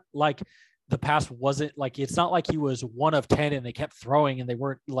not like the pass wasn't like, it's not like he was 1 of 10 and they kept throwing and they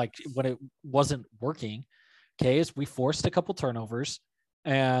weren't like when it wasn't working. Okay. We forced a couple turnovers,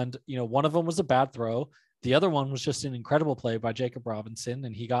 and, one of them was a bad throw. The other one was just an incredible play by Jacob Robinson,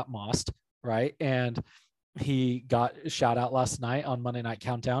 and he got mossed. Right. And he got a shout out last night on Monday Night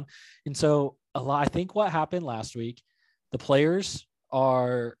Countdown. And so I think what happened last week, the players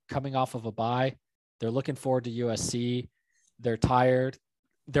are coming off of a bye. They're looking forward to USC. They're tired.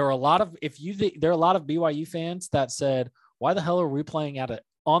 There are a lot of BYU fans that said, why the hell are we playing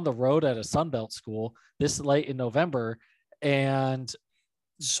on the road at a Sunbelt school this late in November? And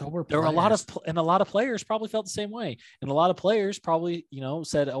there were a lot of players probably felt the same way. And a lot of players probably,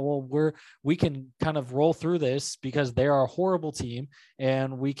 said, oh, well, we can kind of roll through this because they are a horrible team.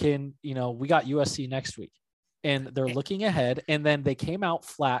 And we can, we got USC next week, and they're looking ahead. And then they came out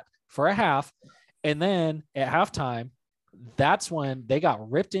flat for a half. And then at halftime, that's when they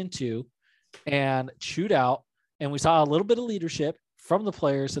got ripped into and chewed out. And we saw a little bit of leadership from the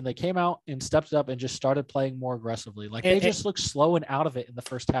players, and they came out and stepped up and just started playing more aggressively. Like they just looked slow and out of it in the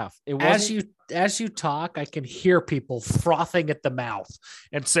first half. As you talk, I can hear people frothing at the mouth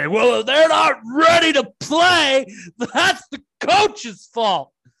and say, well, they're not ready to play. That's the coach's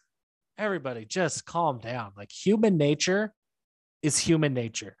fault. Everybody just calm down. Like, human nature is human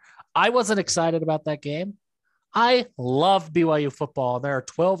nature. I wasn't excited about that game. I love BYU football. There are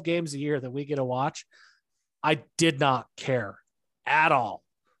 12 games a year that we get to watch. I did not care at all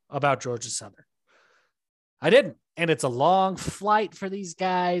about Georgia Southern. I didn't. And it's a long flight for these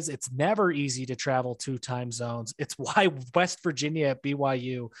guys. It's never easy to travel 2 time zones. It's why West Virginia at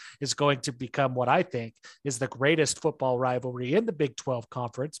BYU is going to become what I think is the greatest football rivalry in the Big 12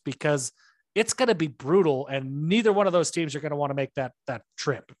 conference, because it's going to be brutal, and neither one of those teams are going to want to make that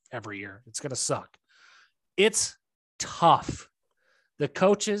trip every year. It's going to suck. It's tough. The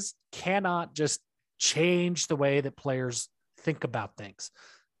coaches cannot just change the way that players think about things.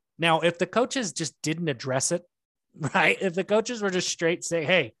 Now, if the coaches just didn't address it, right? If the coaches were just straight saying,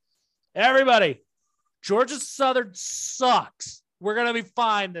 hey, everybody, Georgia Southern sucks, we're going to be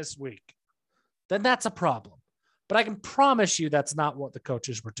fine this week, then that's a problem. But I can promise you that's not what the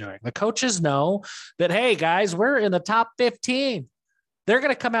coaches were doing. The coaches know that, hey, guys, we're in the top 15. They're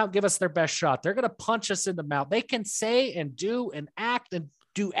going to come out and give us their best shot. They're going to punch us in the mouth. They can say and do and act and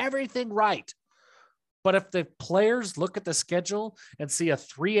do everything right. But if the players look at the schedule and see a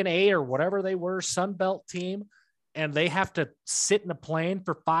 3-8 or whatever they were, Sun Belt team, and they have to sit in a plane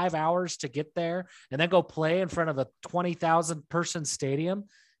for 5 hours to get there and then go play in front of a 20,000 person stadium,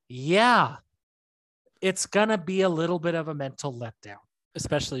 yeah, it's going to be a little bit of a mental letdown.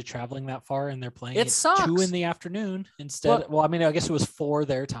 Especially traveling that far, and they're playing it sucks. 2 p.m. instead. Well, I mean, I guess it was 4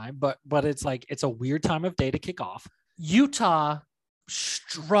 their time, but it's like, it's a weird time of day to kick off. Utah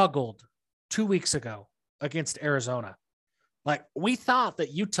struggled 2 weeks ago against Arizona. Like, we thought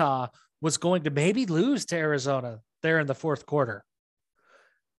that Utah was going to maybe lose to Arizona there in the 4th quarter.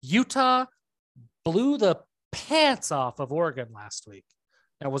 Utah blew the pants off of Oregon last week.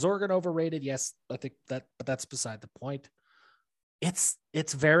 Now, was Oregon overrated? Yes, I think that, but that's beside the point.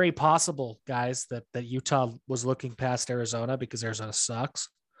 It's very possible, guys, that Utah was looking past Arizona because Arizona sucks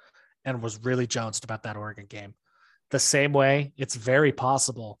and was really jonesed about that Oregon game. The same way, it's very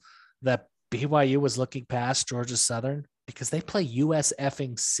possible that BYU was looking past Georgia Southern because they play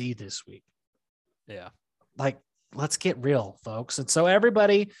USC this week. Yeah. Like, let's get real, folks. And so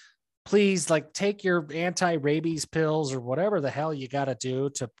everybody, please, like, take your anti-rabies pills or whatever the hell you got to do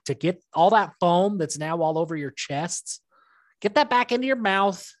to get all that foam that's now all over your chests. Get that back into your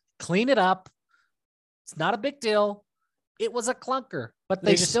mouth, clean it up. It's not a big deal. It was a clunker, but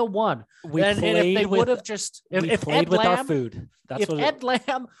they still won. We and if they would have just, if played Ed with Lamb, our food. That's if Ed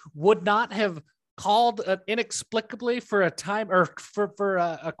Lamb would not have called inexplicably for a time or for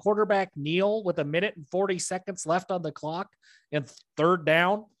a quarterback kneel with 1 minute and 40 seconds left on the clock and third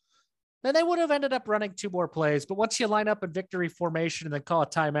down, then they would have ended up running 2 more plays. But once you line up in victory formation and then call a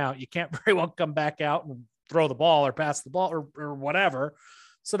timeout, you can't very well come back out and throw the ball or pass the ball or whatever.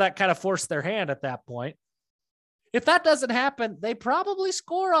 So that kind of forced their hand at that point. If that doesn't happen, they probably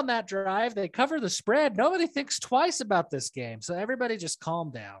score on that drive. They cover the spread. Nobody thinks twice about this game. So everybody just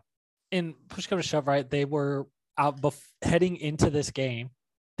calm down. And push come to shove, right? They were out heading into this game.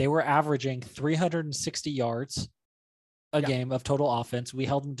 They were averaging 360 yards a game of total offense. We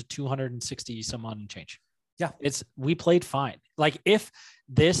held them to 260 some on and change. Yeah. We played fine. Like if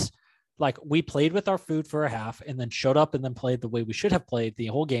this, like we played with our food for a half and then showed up and then played the way we should have played the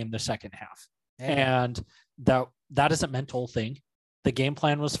whole game, the second half. Yeah. And that is a mental thing. The game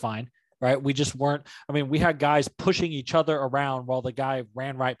plan was fine, right? We just weren't, I mean, we had guys pushing each other around while the guy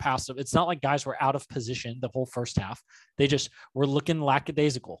ran right past them. It's not like guys were out of position the whole first half. They just were looking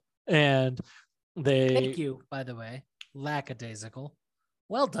lackadaisical. And thank you, by the way. Lackadaisical.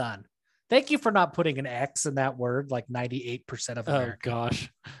 Well done. Thank you for not putting an X in that word like 98% of America. Oh,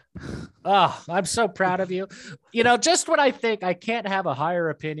 gosh. Oh, I'm so proud of you. You know, just when I think I can't have a higher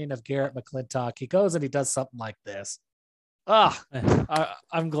opinion of Garrett McClintock, he goes and he does something like this.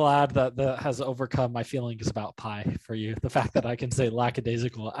 I'm glad that has overcome my feelings about pie for you. The fact that I can say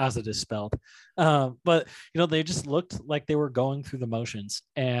lackadaisical as it is spelled. But, you know, they just looked like they were going through the motions,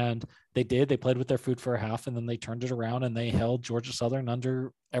 and they did. They played with their food for a half, and then they turned it around and they held Georgia Southern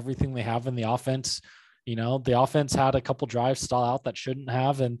under everything they have in the offense. You know, the offense had a couple drives stall out that shouldn't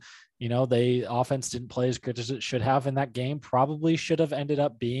have. And, you know, the offense didn't play as good as it should have in that game. Probably should have ended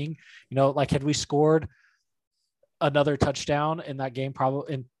up being, you know, like had we scored another touchdown in that game,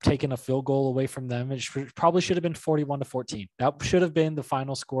 probably, and taken a field goal away from them, it probably should have been 41-14. That should have been the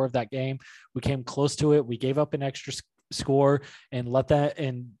final score of that game. We came close to it. We gave up an extra score and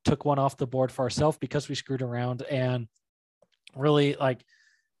took one off the board for ourselves because we screwed around. And really, like,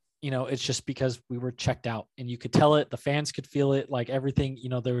 you know, it's just because we were checked out, and you could tell it. The fans could feel it, like everything, you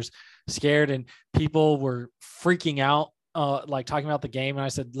know, there was scared and people were freaking out, like talking about the game. And I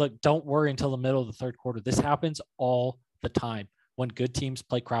said, look, don't worry until the middle of the third quarter. This happens all the time when good teams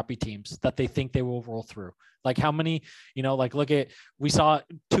play crappy teams that they think they will roll through. Like how many, you know, like we saw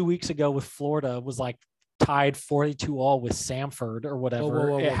 2 weeks ago with Florida was like tied 42-all with Samford or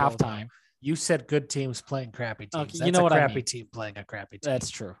whatever at halftime. You said good teams playing crappy teams. Okay, you know what I mean. Crappy team playing a crappy team.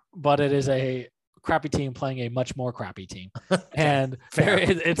 That's true. But it is a crappy team playing a much more crappy team. And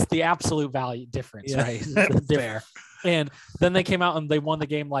it's the absolute value difference, right? Fair. And then they came out and they won the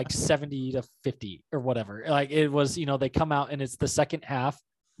game like 70-50 or whatever. Like it was, you know, they come out and it's the second half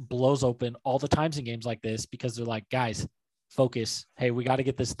blows open all the times in games like this because they're like, guys, focus. Hey, we got to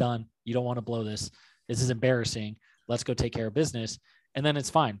get this done. You don't want to blow this. This is embarrassing. Let's go take care of business. And then it's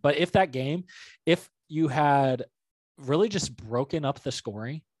fine. But if you had really just broken up the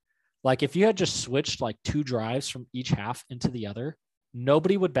scoring, like if you had just switched like 2 drives from each half into the other,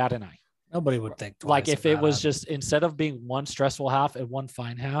 nobody would bat an eye. Nobody would think twice. Like if it was just, instead of being one stressful half and one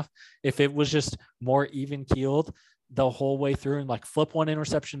fine half, if it was just more even keeled the whole way through and like flip one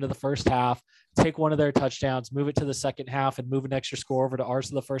interception to the first half, take one of their touchdowns, move it to the second half and move an extra score over to ours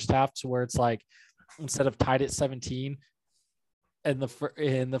to the first half, to where it's like, instead of tied at 17 in the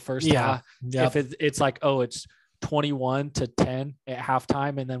first half, if it's like, oh, it's 21-10 at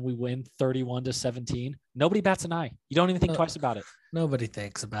halftime and then we win 31-17, nobody bats an eye. You don't even think twice about it. Nobody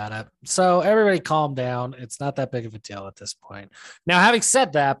thinks about it. So everybody calm down. It's not that big of a deal at this point. Now, having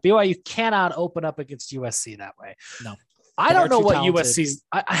said that, BYU cannot open up against USC that way. No. I don't know what USC's.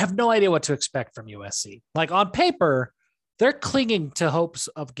 I have no idea what to expect from USC. Like on paper, they're clinging to hopes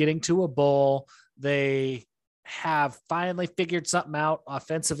of getting to a bowl. They have finally figured something out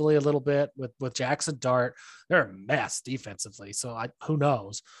offensively a little bit with Jackson Dart. They're a mess defensively. So who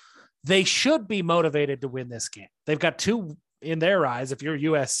knows? They should be motivated to win this game. They've got 2, in their eyes, if you're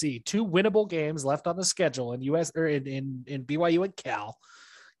USC, 2 winnable games left on the schedule in BYU and Cal.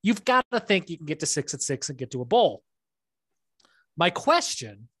 You've got to think you can get to 6-6 and get to a bowl. My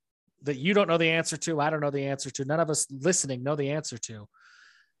question that you don't know the answer to, I don't know the answer to, none of us listening know the answer to,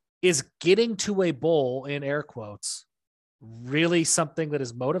 is getting to a bowl, in air quotes, really something that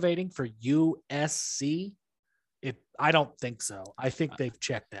is motivating for USC? I don't think so. I think they've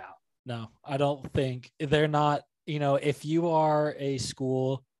checked out. No, I don't think they're not. You know, if you are a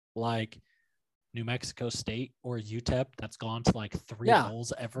school like New Mexico State or UTEP that's gone to like 3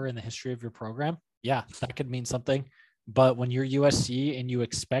 bowls ever in the history of your program, yeah, that could mean something. But when you're USC and you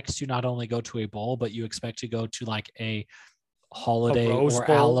expect to not only go to a bowl, but you expect to go to like a Holiday or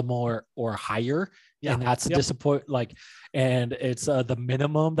Alamo or higher, and that's disappoint. Like, and it's the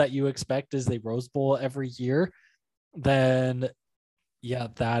minimum that you expect is a Rose Bowl every year. Then, yeah,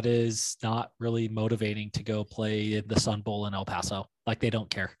 that is not really motivating to go play in the Sun Bowl in El Paso. Like, they don't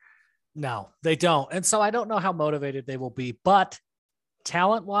care. No, they don't. And so I don't know how motivated they will be, but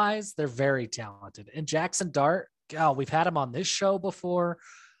talent-wise, they're very talented. And Jackson Dart, we've had him on this show before.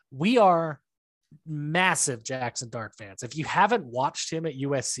 We are massive Jackson Dart fans. If you haven't watched him at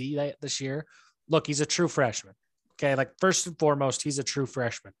USC this year, look, he's a true freshman. Okay, like first and foremost, he's a true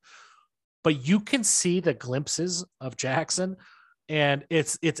freshman. But you can see the glimpses of Jackson, and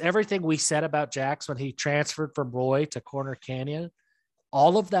it's everything we said about Jax when he transferred from Roy to Corner Canyon.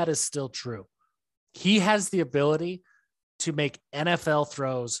 All of that is still true. He has the ability to make NFL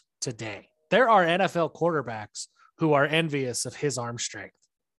throws today. There are NFL quarterbacks who are envious of his arm strength.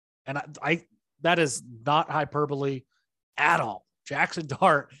 And I that is not hyperbole at all. Jackson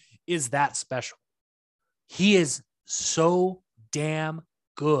Dart is that special. He is so damn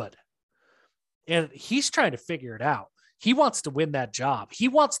good. And he's trying to figure it out. He wants to win that job. He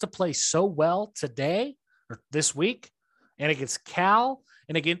wants to play so well today or this week and against Cal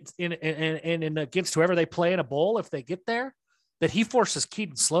and against and against whoever they play in a bowl if they get there, that he forces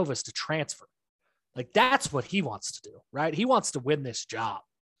Keaton Slovis to transfer. Like, that's what he wants to do, right? He wants to win this job.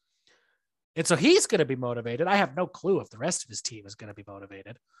 And so he's going to be motivated. I have no clue if the rest of his team is going to be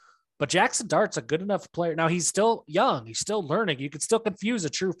motivated. But Jackson Dart's a good enough player. Now, he's still young. He's still learning. You could still confuse a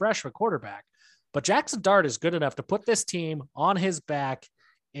true freshman quarterback. But Jackson Dart is good enough to put this team on his back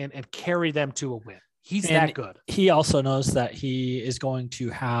and carry them to a win. He's that good. He also knows that he is going to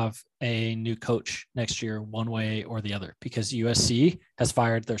have a new coach next year, one way or the other, because USC has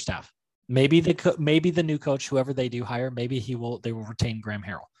fired their staff. Maybe the new coach, whoever they do hire, maybe they will retain Graham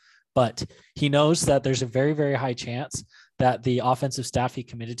Harrell. But he knows that there's a very, very high chance that the offensive staff he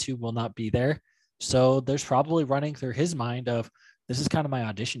committed to will not be there. So there's probably running through his mind of, this is kind of my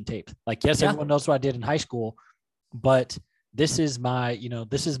audition tape. Like, yes, everyone knows what I did in high school, but this is my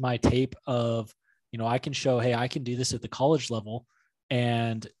tape of, I can show, hey, I can do this at the college level.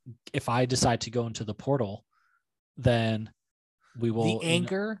 And if I decide to go into the portal, then we will. The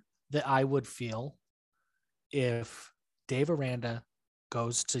anger that I would feel if Dave Aranda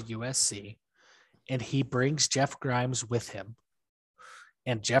goes to USC and he brings Jeff Grimes with him,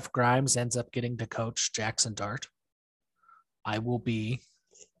 and Jeff Grimes ends up getting to coach Jackson Dart, there will be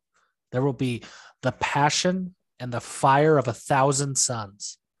the passion and the fire of 1,000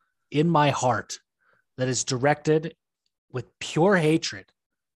 suns in my heart that is directed with pure hatred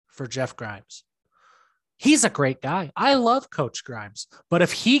for Jeff Grimes. He's a great guy. I love Coach Grimes, but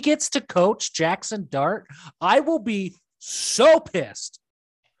if he gets to coach Jackson Dart, I will be so pissed.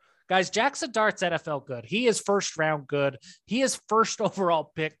 Guys, Jackson Dart's NFL good. He is first round good. He is first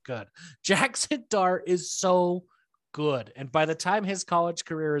overall pick good. Jackson Dart is so good. And by the time his college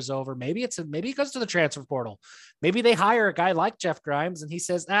career is over, maybe he goes to the transfer portal. Maybe they hire a guy like Jeff Grimes and he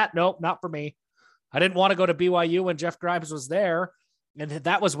says, nope, not for me. I didn't want to go to BYU when Jeff Grimes was there. And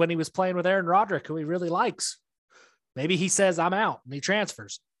that was when he was playing with Aaron Roderick, who he really likes. Maybe he says, I'm out, and he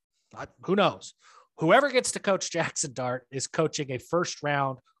transfers. Who knows? Whoever gets to coach Jackson Dart is coaching a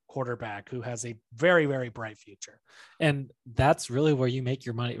first-round quarterback who has a very, very bright future. And that's really where you make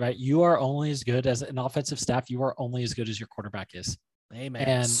your money, right? You are only as good as an offensive staff. You are only as good as your quarterback is. Amen.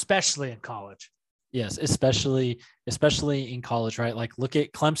 And especially in college. Yes, especially in college, right? Like, look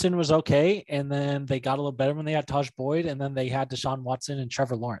at Clemson was okay, and then they got a little better when they had Taj Boyd, and then they had Deshaun Watson and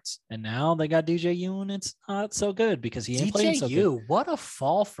Trevor Lawrence, and now they got DJU, and it's not so good because he ain't playing so good. What a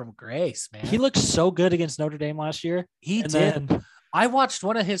fall from grace, man! He looked so good against Notre Dame last year. He did. I watched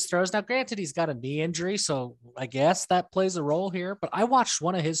one of his throws. Now, granted, he's got a knee injury, so I guess that plays a role here. But I watched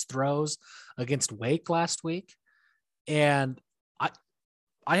one of his throws against Wake last week, and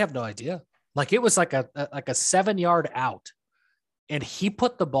I have no idea. Like, it was like a 7-yard out, and he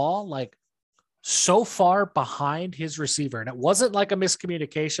put the ball like so far behind his receiver, and it wasn't like a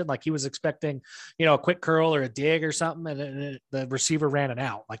miscommunication. Like, he was expecting, a quick curl or a dig or something, and the receiver ran it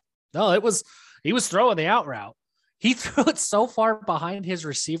out. Like, no, he was throwing the out route. He threw it so far behind his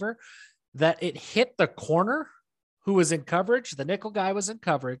receiver that it hit the corner who was in coverage. The nickel guy was in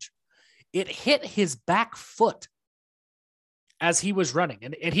coverage. It hit his back foot as he was running,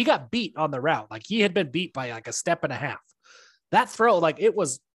 and he got beat on the route. Like, he had been beat by like a step and a half. That throw, like, it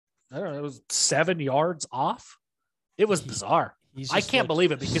was 7 yards off. It was bizarre. I can't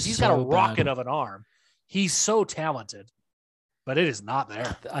believe it because he's got a rocket of an arm. He's so talented. but it is not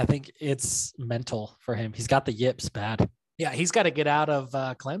there. I think it's mental for him. He's got the yips bad. Yeah, he's got to get out of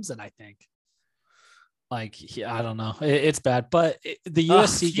Clemson, I think. Like, I don't know. It's bad. But the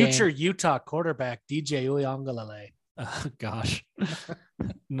USC future game, Utah quarterback, DJ Uiagalelei. Gosh.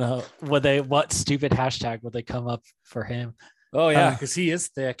 No. What stupid hashtag would they come up for him? Oh, yeah, because he is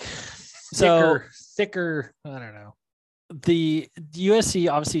thick. Thicker. I don't know. The USC,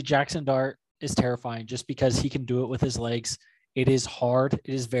 obviously, Jackson Dart is terrifying just because he can do it with his legs. It is hard.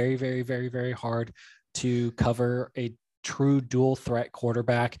 It is very, very, very, very hard to cover a true dual threat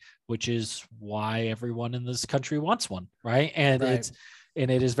quarterback, which is why everyone in this country wants one, right? And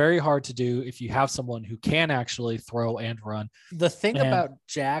it is very hard to do if you have someone who can actually throw and run. The thing about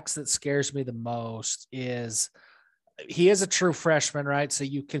Jax that scares me the most is he is a true freshman, right? So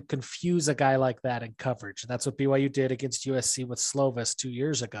you can confuse a guy like that in coverage. And that's what BYU did against USC with Slovis 2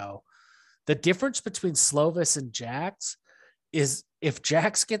 years ago. The difference between Slovis and Jax is if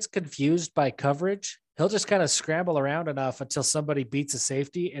Jax gets confused by coverage, he'll just kind of scramble around enough until somebody beats a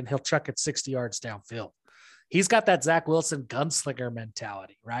safety and he'll chuck it 60 yards downfield. He's got that Zach Wilson gunslinger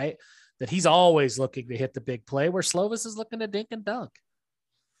mentality, right? That he's always looking to hit the big play where Slovis is looking to dink and dunk.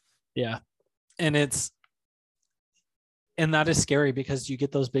 Yeah. And that is scary because you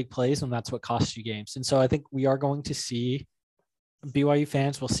get those big plays and that's what costs you games. And so I think we are going to see BYU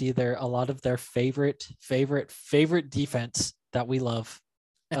fans will see a lot of their favorite defense that we love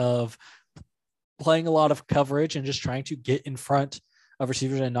of playing a lot of coverage and just trying to get in front of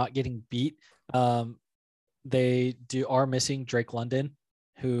receivers and not getting beat. They are missing Drake London,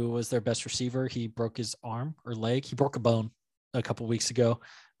 who was their best receiver. He broke his arm or leg. He broke a bone a couple weeks ago,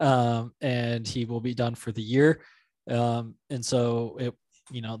 and he will be done for the year. And so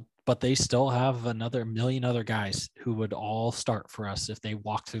but they still have another million other guys who would all start for us if they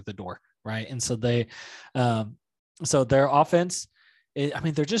walk through the door. Right. And so so their offense,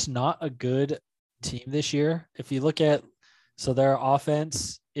 they're just not a good team this year. If you look at, so their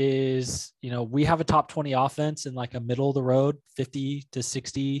offense is, we have a top 20 offense and like a middle of the road, 50 to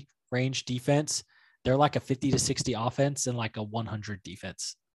 60 range defense. They're like a 50 to 60 offense and like a 100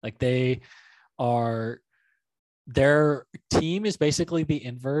 defense. Like their team is basically the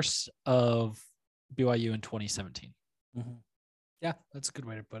inverse of BYU in 2017. Mm-hmm. Yeah, that's a good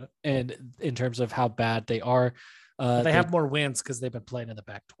way to put it. And in terms of how bad they are, they have more wins because they've been playing in the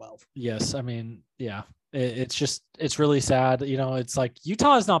Pac-12. Yes. It's really sad. It's like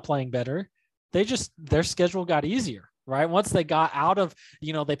Utah is not playing better. Their schedule got easier, right? Once they got out of,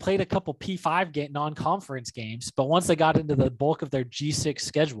 they played a couple P5 non-conference games, but once they got into the bulk of their G6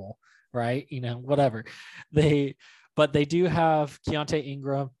 schedule, right? Whatever. But they do have Keontae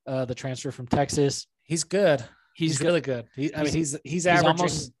Ingram, the transfer from Texas. He's good. He's really good. He's averaging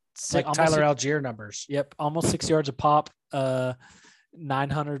almost Tyler Algier numbers. Yep. Almost 6 yards a pop,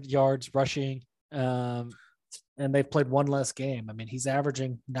 900 yards rushing. And they've played one less game. He's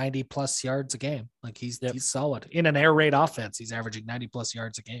averaging 90 plus yards a game. Like he's solid in an air raid offense. He's averaging 90 plus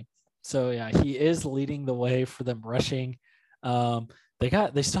yards a game. So yeah, he is leading the way for them rushing.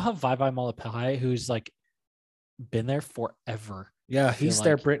 They still have Vai Malapai, who's like been there forever. Yeah, he's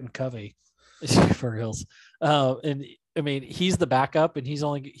their Britton Covey. For reals. And he's the backup and he's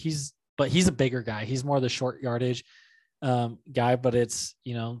a bigger guy. He's more the short yardage guy, but it's,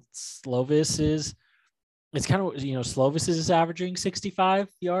 Slovis is averaging 65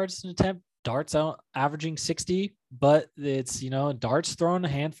 yards an attempt. Dart's out averaging 60, but it's, Dart's thrown a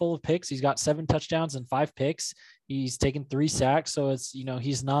handful of picks. He's got 7 touchdowns and 5 picks. He's taken 3 sacks. So it's,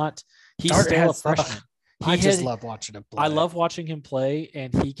 he's still a freshman. I just love watching him play. I love watching him play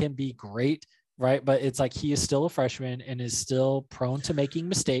and he can be great. Right. But it's like, he is still a freshman and is still prone to making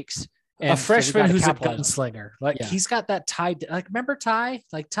mistakes. And a freshman who's a gunslinger. He's got that Ty. Like, remember Ty?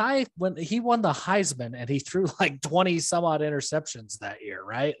 Like Ty, when he won the Heisman and he threw like 20 some odd interceptions that year.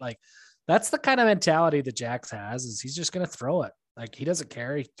 Right. Like, that's the kind of mentality that Jax has, is he's just going to throw it. Like, he doesn't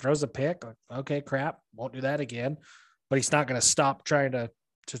care. He throws a pick. Like, okay, crap. Won't do that again. But he's not going to stop trying to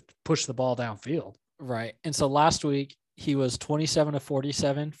push the ball downfield. Right. And so last week he was 27 of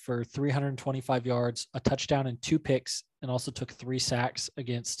 47 for 325 yards, a touchdown and 2 picks, and also took 3 sacks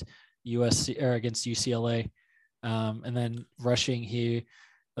against UCLA. And then rushing, he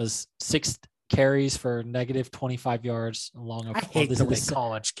was 6 carries for negative 25 yards along. I hate the way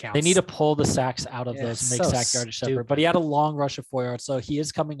college counts. They need to pull the sacks out of those and make sack yardage separate. But he had a long rush of 4 yards. So he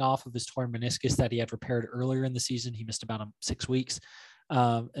is coming off of his torn meniscus that he had repaired earlier in the season. He missed about 6 weeks.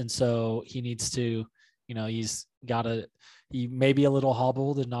 And so he needs to, he may be a little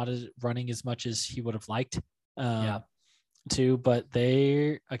hobbled and not running as much as he would have liked but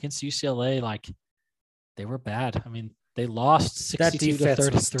they, against UCLA, like, they were bad. They lost 62 to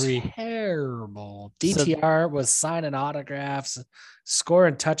 33. Terrible. DTR was signing autographs,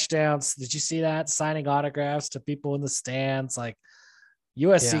 scoring touchdowns. Did you see that? Signing autographs to people in the stands. Like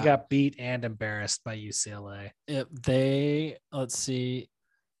USC got beat and embarrassed by UCLA. Let's see.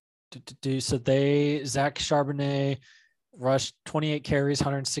 So Zach Charbonnet rushed 28 carries,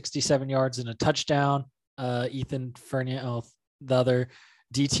 167 yards and a touchdown. Ethan Fernier, the other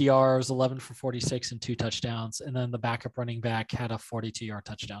DTR was 11 for 46 and 2 touchdowns. And then the backup running back had a 42-yard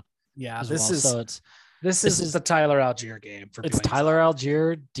touchdown. Yeah, this is the Tyler Algier game. It's Tyler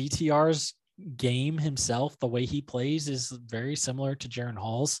Algier. DTR's game himself, the way he plays is very similar to Jaron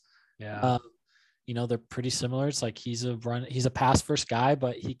Hall's. Yeah. They're pretty similar. It's like he's a pass first guy,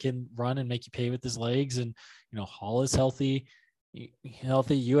 but he can run and make you pay with his legs. And, Hall is healthy.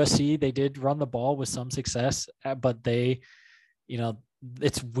 USC, they did run the ball with some success, but they,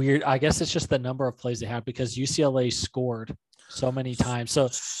 it's weird. I guess it's just the number of plays they had because UCLA scored so many times. So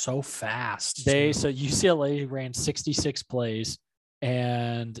fast. So UCLA ran 66 plays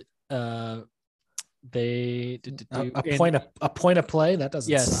and they did a point of play. That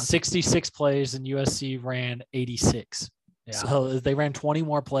doesn't suck. 66 plays and USC ran 86. Yeah. So they ran 20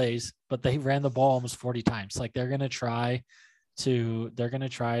 more plays, but they ran the ball almost 40 times. Like they're going to try to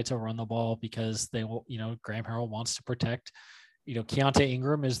run the ball because they will, Graham Harrell wants to protect, Keontae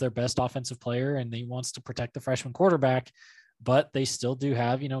Ingram is their best offensive player and he wants to protect the freshman quarterback, but they still do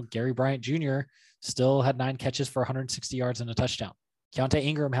have, Gary Bryant Jr. still had 9 catches for 160 yards and a touchdown. Keontae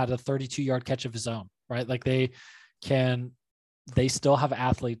Ingram had a 32-yard catch of his own, right? Like they still have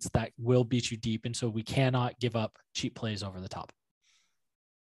athletes that will beat you deep. And so we cannot give up cheap plays over the top.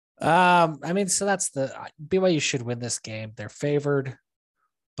 So that's BYU should win this game. They're favored,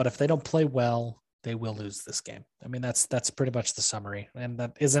 but if they don't play well, they will lose this game. I mean, that's pretty much the summary. And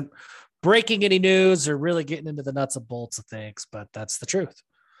that isn't breaking any news or really getting into the nuts and bolts of things, but that's the truth.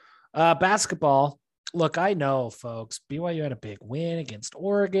 Basketball. Look, I know, folks, BYU had a big win against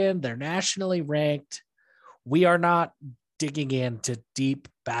Oregon. They're nationally ranked. We are not digging into deep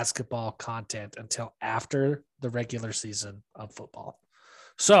basketball content until after the regular season of football.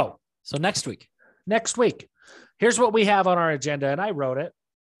 So next week, here's what we have on our agenda. And I wrote it.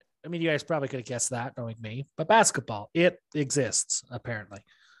 I mean, you guys probably could have guessed that knowing me, but basketball, it exists. Apparently,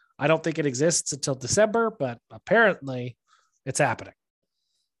 I don't think it exists until December, but apparently it's happening.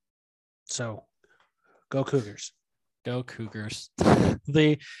 So go Cougars. Go Cougars.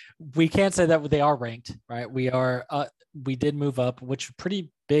 We can't say that they are ranked, right? We did move up, which is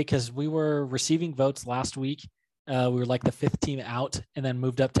pretty big because we were receiving votes last week. We were like the 5th team out and then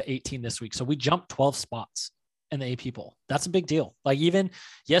moved up to 18 this week. So we jumped 12 spots in the AP poll. That's a big deal. Like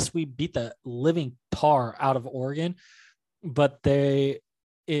yes, we beat the living tar out of Oregon, but they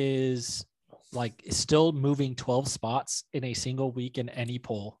is like still moving 12 spots in a single week in any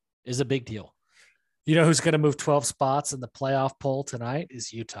poll is a big deal. You know who's going to move 12 spots in the playoff poll tonight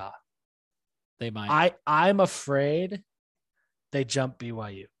is Utah. They might. I'm afraid they jump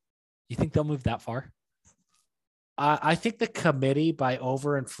BYU. You think they'll move that far? I think the committee, by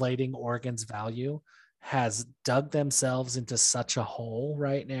overinflating Oregon's value, has dug themselves into such a hole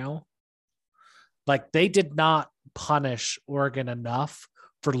right now. Like they did not punish Oregon enough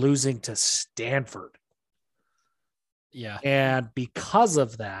for losing to Stanford. Yeah. And because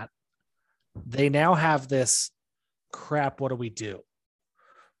of that, they now have this crap. What do we do?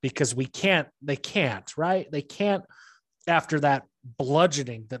 Because they can't, right? They can't, after that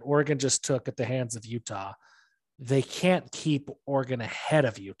bludgeoning that Oregon just took at the hands of Utah, they can't keep Oregon ahead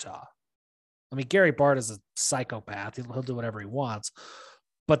of Utah. I mean, Gary Bart is a psychopath. He'll do whatever he wants,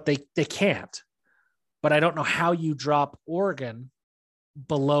 but they can't. But I don't know how you drop Oregon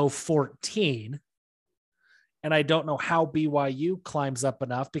below 14. And I don't know how BYU climbs up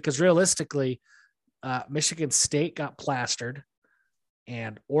enough because realistically, Michigan State got plastered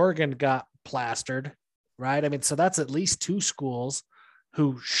and Oregon got plastered, right? I mean, so that's at least 2 schools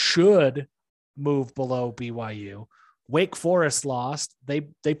who should move below BYU. Wake Forest lost.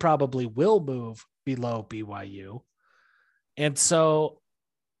 They probably will move below BYU. And so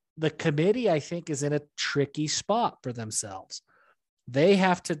the committee, I think, is in a tricky spot for themselves. They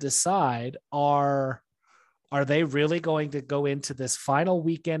have to decide, are they really going to go into this final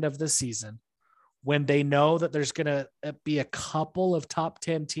weekend of the season when they know that there's going to be a couple of top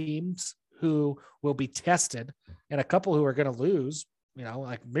 10 teams who will be tested and a couple who are going to lose,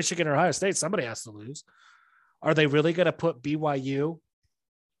 like Michigan or Ohio State, somebody has to lose. Are they really going to put BYU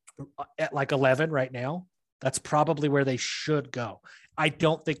at like 11 right now? That's probably where they should go. I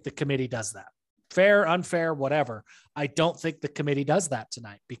don't think the committee does that. Fair, unfair, whatever. I don't think the committee does that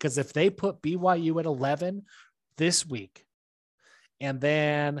tonight because if they put BYU at 11, this week. And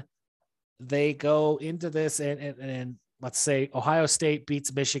then they go into this and let's say Ohio State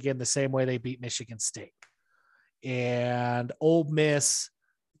beats Michigan the same way they beat Michigan State. And Ole Miss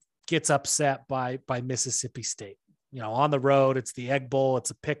gets upset by Mississippi State. On the road, it's the Egg Bowl,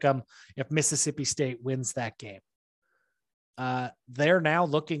 it's a pick 'em. If Mississippi State wins that game, they're now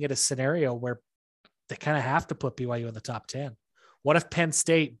looking at a scenario where they kind of have to put BYU in the top 10. What if Penn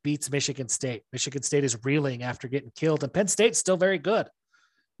State beats Michigan State? Michigan State is reeling after getting killed, and Penn State's still very good.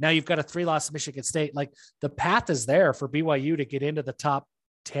 Now you've got a 3-loss Michigan State. Like, the path is there for BYU to get into the top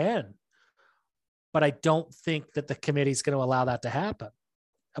 10, but I don't think that the committee is going to allow that to happen.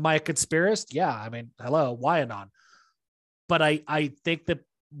 Am I a conspiracist? Yeah. I mean, hello, why anon? But I think that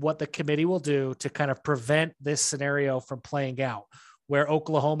what the committee will do to kind of prevent this scenario from playing out, where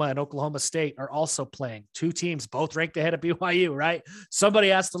Oklahoma and Oklahoma State are also playing, two teams both ranked ahead of BYU, right? Somebody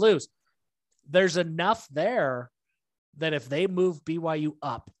has to lose. There's enough there that if they move BYU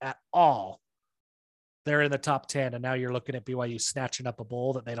up at all, they're in the top 10. And now you're looking at BYU snatching up a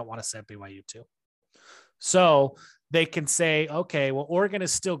bowl that they don't want to send BYU to. So they can say, okay, well, Oregon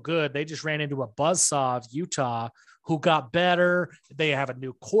is still good. They just ran into a buzzsaw of Utah, who got better. They have a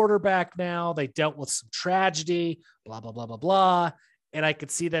new quarterback now. They dealt with some tragedy, blah, blah, blah, blah, blah. And I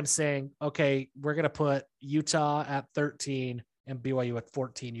could see them saying, okay, we're going to put Utah at 13 and BYU at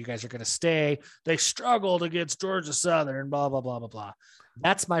 14. You guys are going to stay. They struggled against Georgia Southern, blah, blah, blah, blah, blah.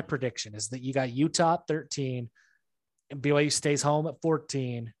 That's my prediction, is that you got Utah at 13 and BYU stays home at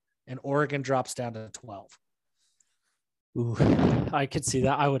 14 and Oregon drops down to 12. Ooh, I could see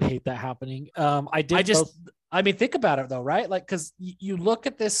that. I would hate that happening. I mean, think about it though, right? Like, because you look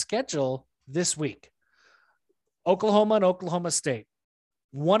at this schedule this week, Oklahoma and Oklahoma State,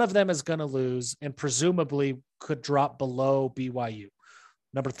 one of them is going to lose and presumably could drop below BYU.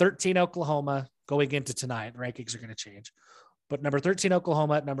 Number 13, Oklahoma, going into tonight, rankings are going to change, but number 13,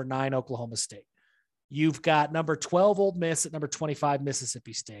 Oklahoma at number 9, Oklahoma State. You've got number 12, Ole Miss at number 25,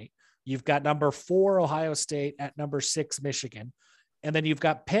 Mississippi State. You've got number 4, Ohio State at number 6, Michigan. And then you've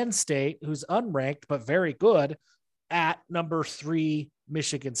got Penn State, who's unranked, but very good, at number 3,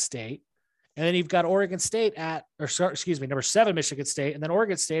 Michigan State. And then you've got Oregon State number 7, Michigan State, and then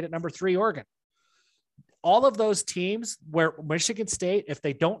Oregon State at number 3, Oregon. All of those teams where Michigan State, if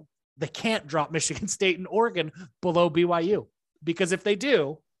they can't drop Michigan State and Oregon below BYU, because if they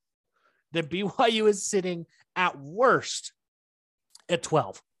do, then BYU is sitting at worst at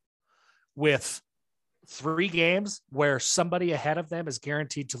 12 with 3 games where somebody ahead of them is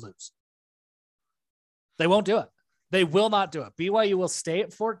guaranteed to lose. They won't do it. They will not do it. BYU will stay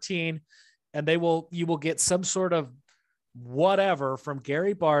at 14, and you will get some sort of whatever from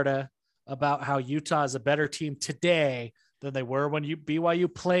Gary Barta about how Utah is a better team today than they were when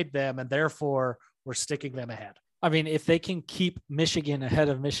BYU played them, and therefore we're sticking them ahead. I mean, if they can keep Michigan ahead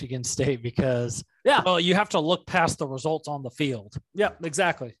of Michigan State, because you have to look past the results on the field. Yeah,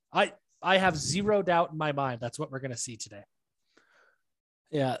 exactly. I have zero doubt in my mind that's what we're going to see today.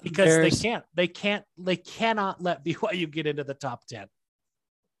 Yeah, because they cannot let BYU get into the top 10.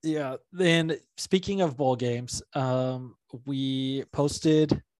 Yeah. Then speaking of bowl games, we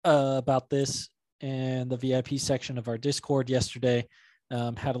posted about this in the VIP section of our Discord yesterday.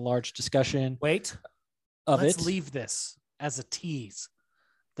 Had a large discussion. Let's leave this as a tease.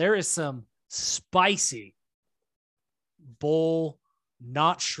 There is some spicy bowl,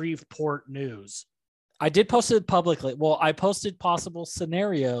 not Shreveport news. I did post it publicly. Well, I posted possible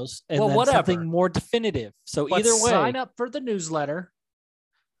scenarios and then something more definitive. So either way, sign up for the newsletter,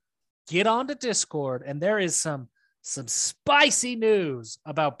 get onto Discord, and there is some spicy news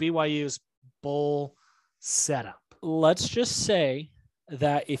about BYU's bowl setup. Let's just say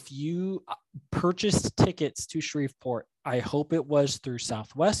that if you purchased tickets to Shreveport, I hope it was through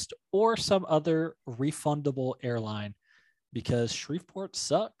Southwest or some other refundable airline, because Shreveport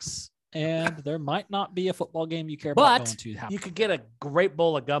sucks and there might not be a football game you care about going to happen. You could get a great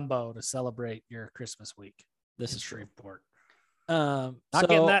bowl of gumbo to celebrate your Christmas week. This is Shreveport. Not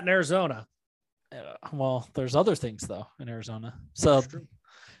getting that in Arizona. Well, there's other things though in Arizona. So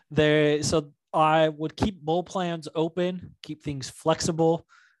I would keep bowl plans open, keep things flexible.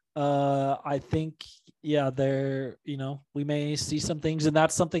 I think, we may see some things, and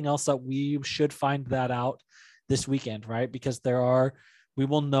that's something else that we should find that out this weekend, right? Because we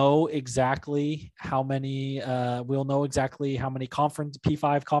will know exactly how many P5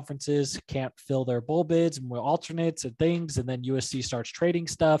 conferences can't fill their bowl bids and will alternates and things. And then USC starts trading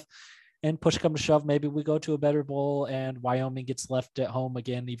stuff. and push come to shove, maybe we go to a better bowl and Wyoming gets left at home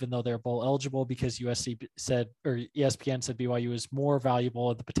again, even though they're bowl eligible, because USC said, or ESPN said BYU is more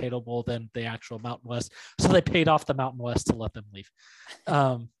valuable at the Potato Bowl than the actual Mountain West. So they paid off the Mountain West to let them leave.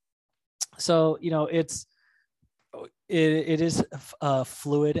 So, it is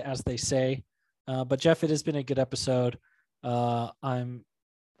fluid, as they say. But Jeff, it has been a good episode. I'm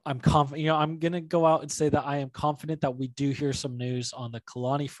confident, I'm going to go out and say that I am confident that we do hear some news on the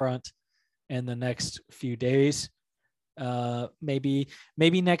Kalani front in the next few days. Maybe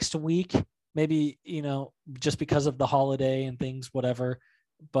next week, maybe, just because of the holiday and things, whatever.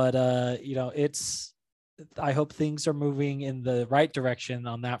 But, I hope things are moving in the right direction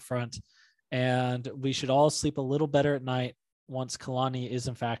on that front. And we should all sleep a little better at night once Kalani is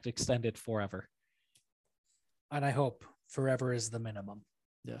in fact extended forever. And I hope forever is the minimum.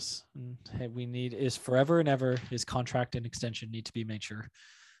 Yes. And hey, we need is forever and ever. His contract and extension need to be made sure.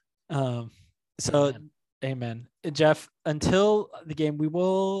 Amen. Jeff, until the game, we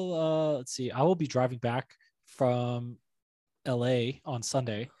will, let's see, I will be driving back from LA on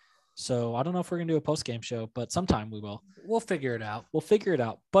Sunday. So I don't know if we're going to do a post-game show, but sometime we will. We'll figure it out.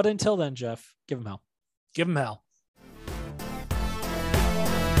 But until then, Jeff, give him hell. Give him hell.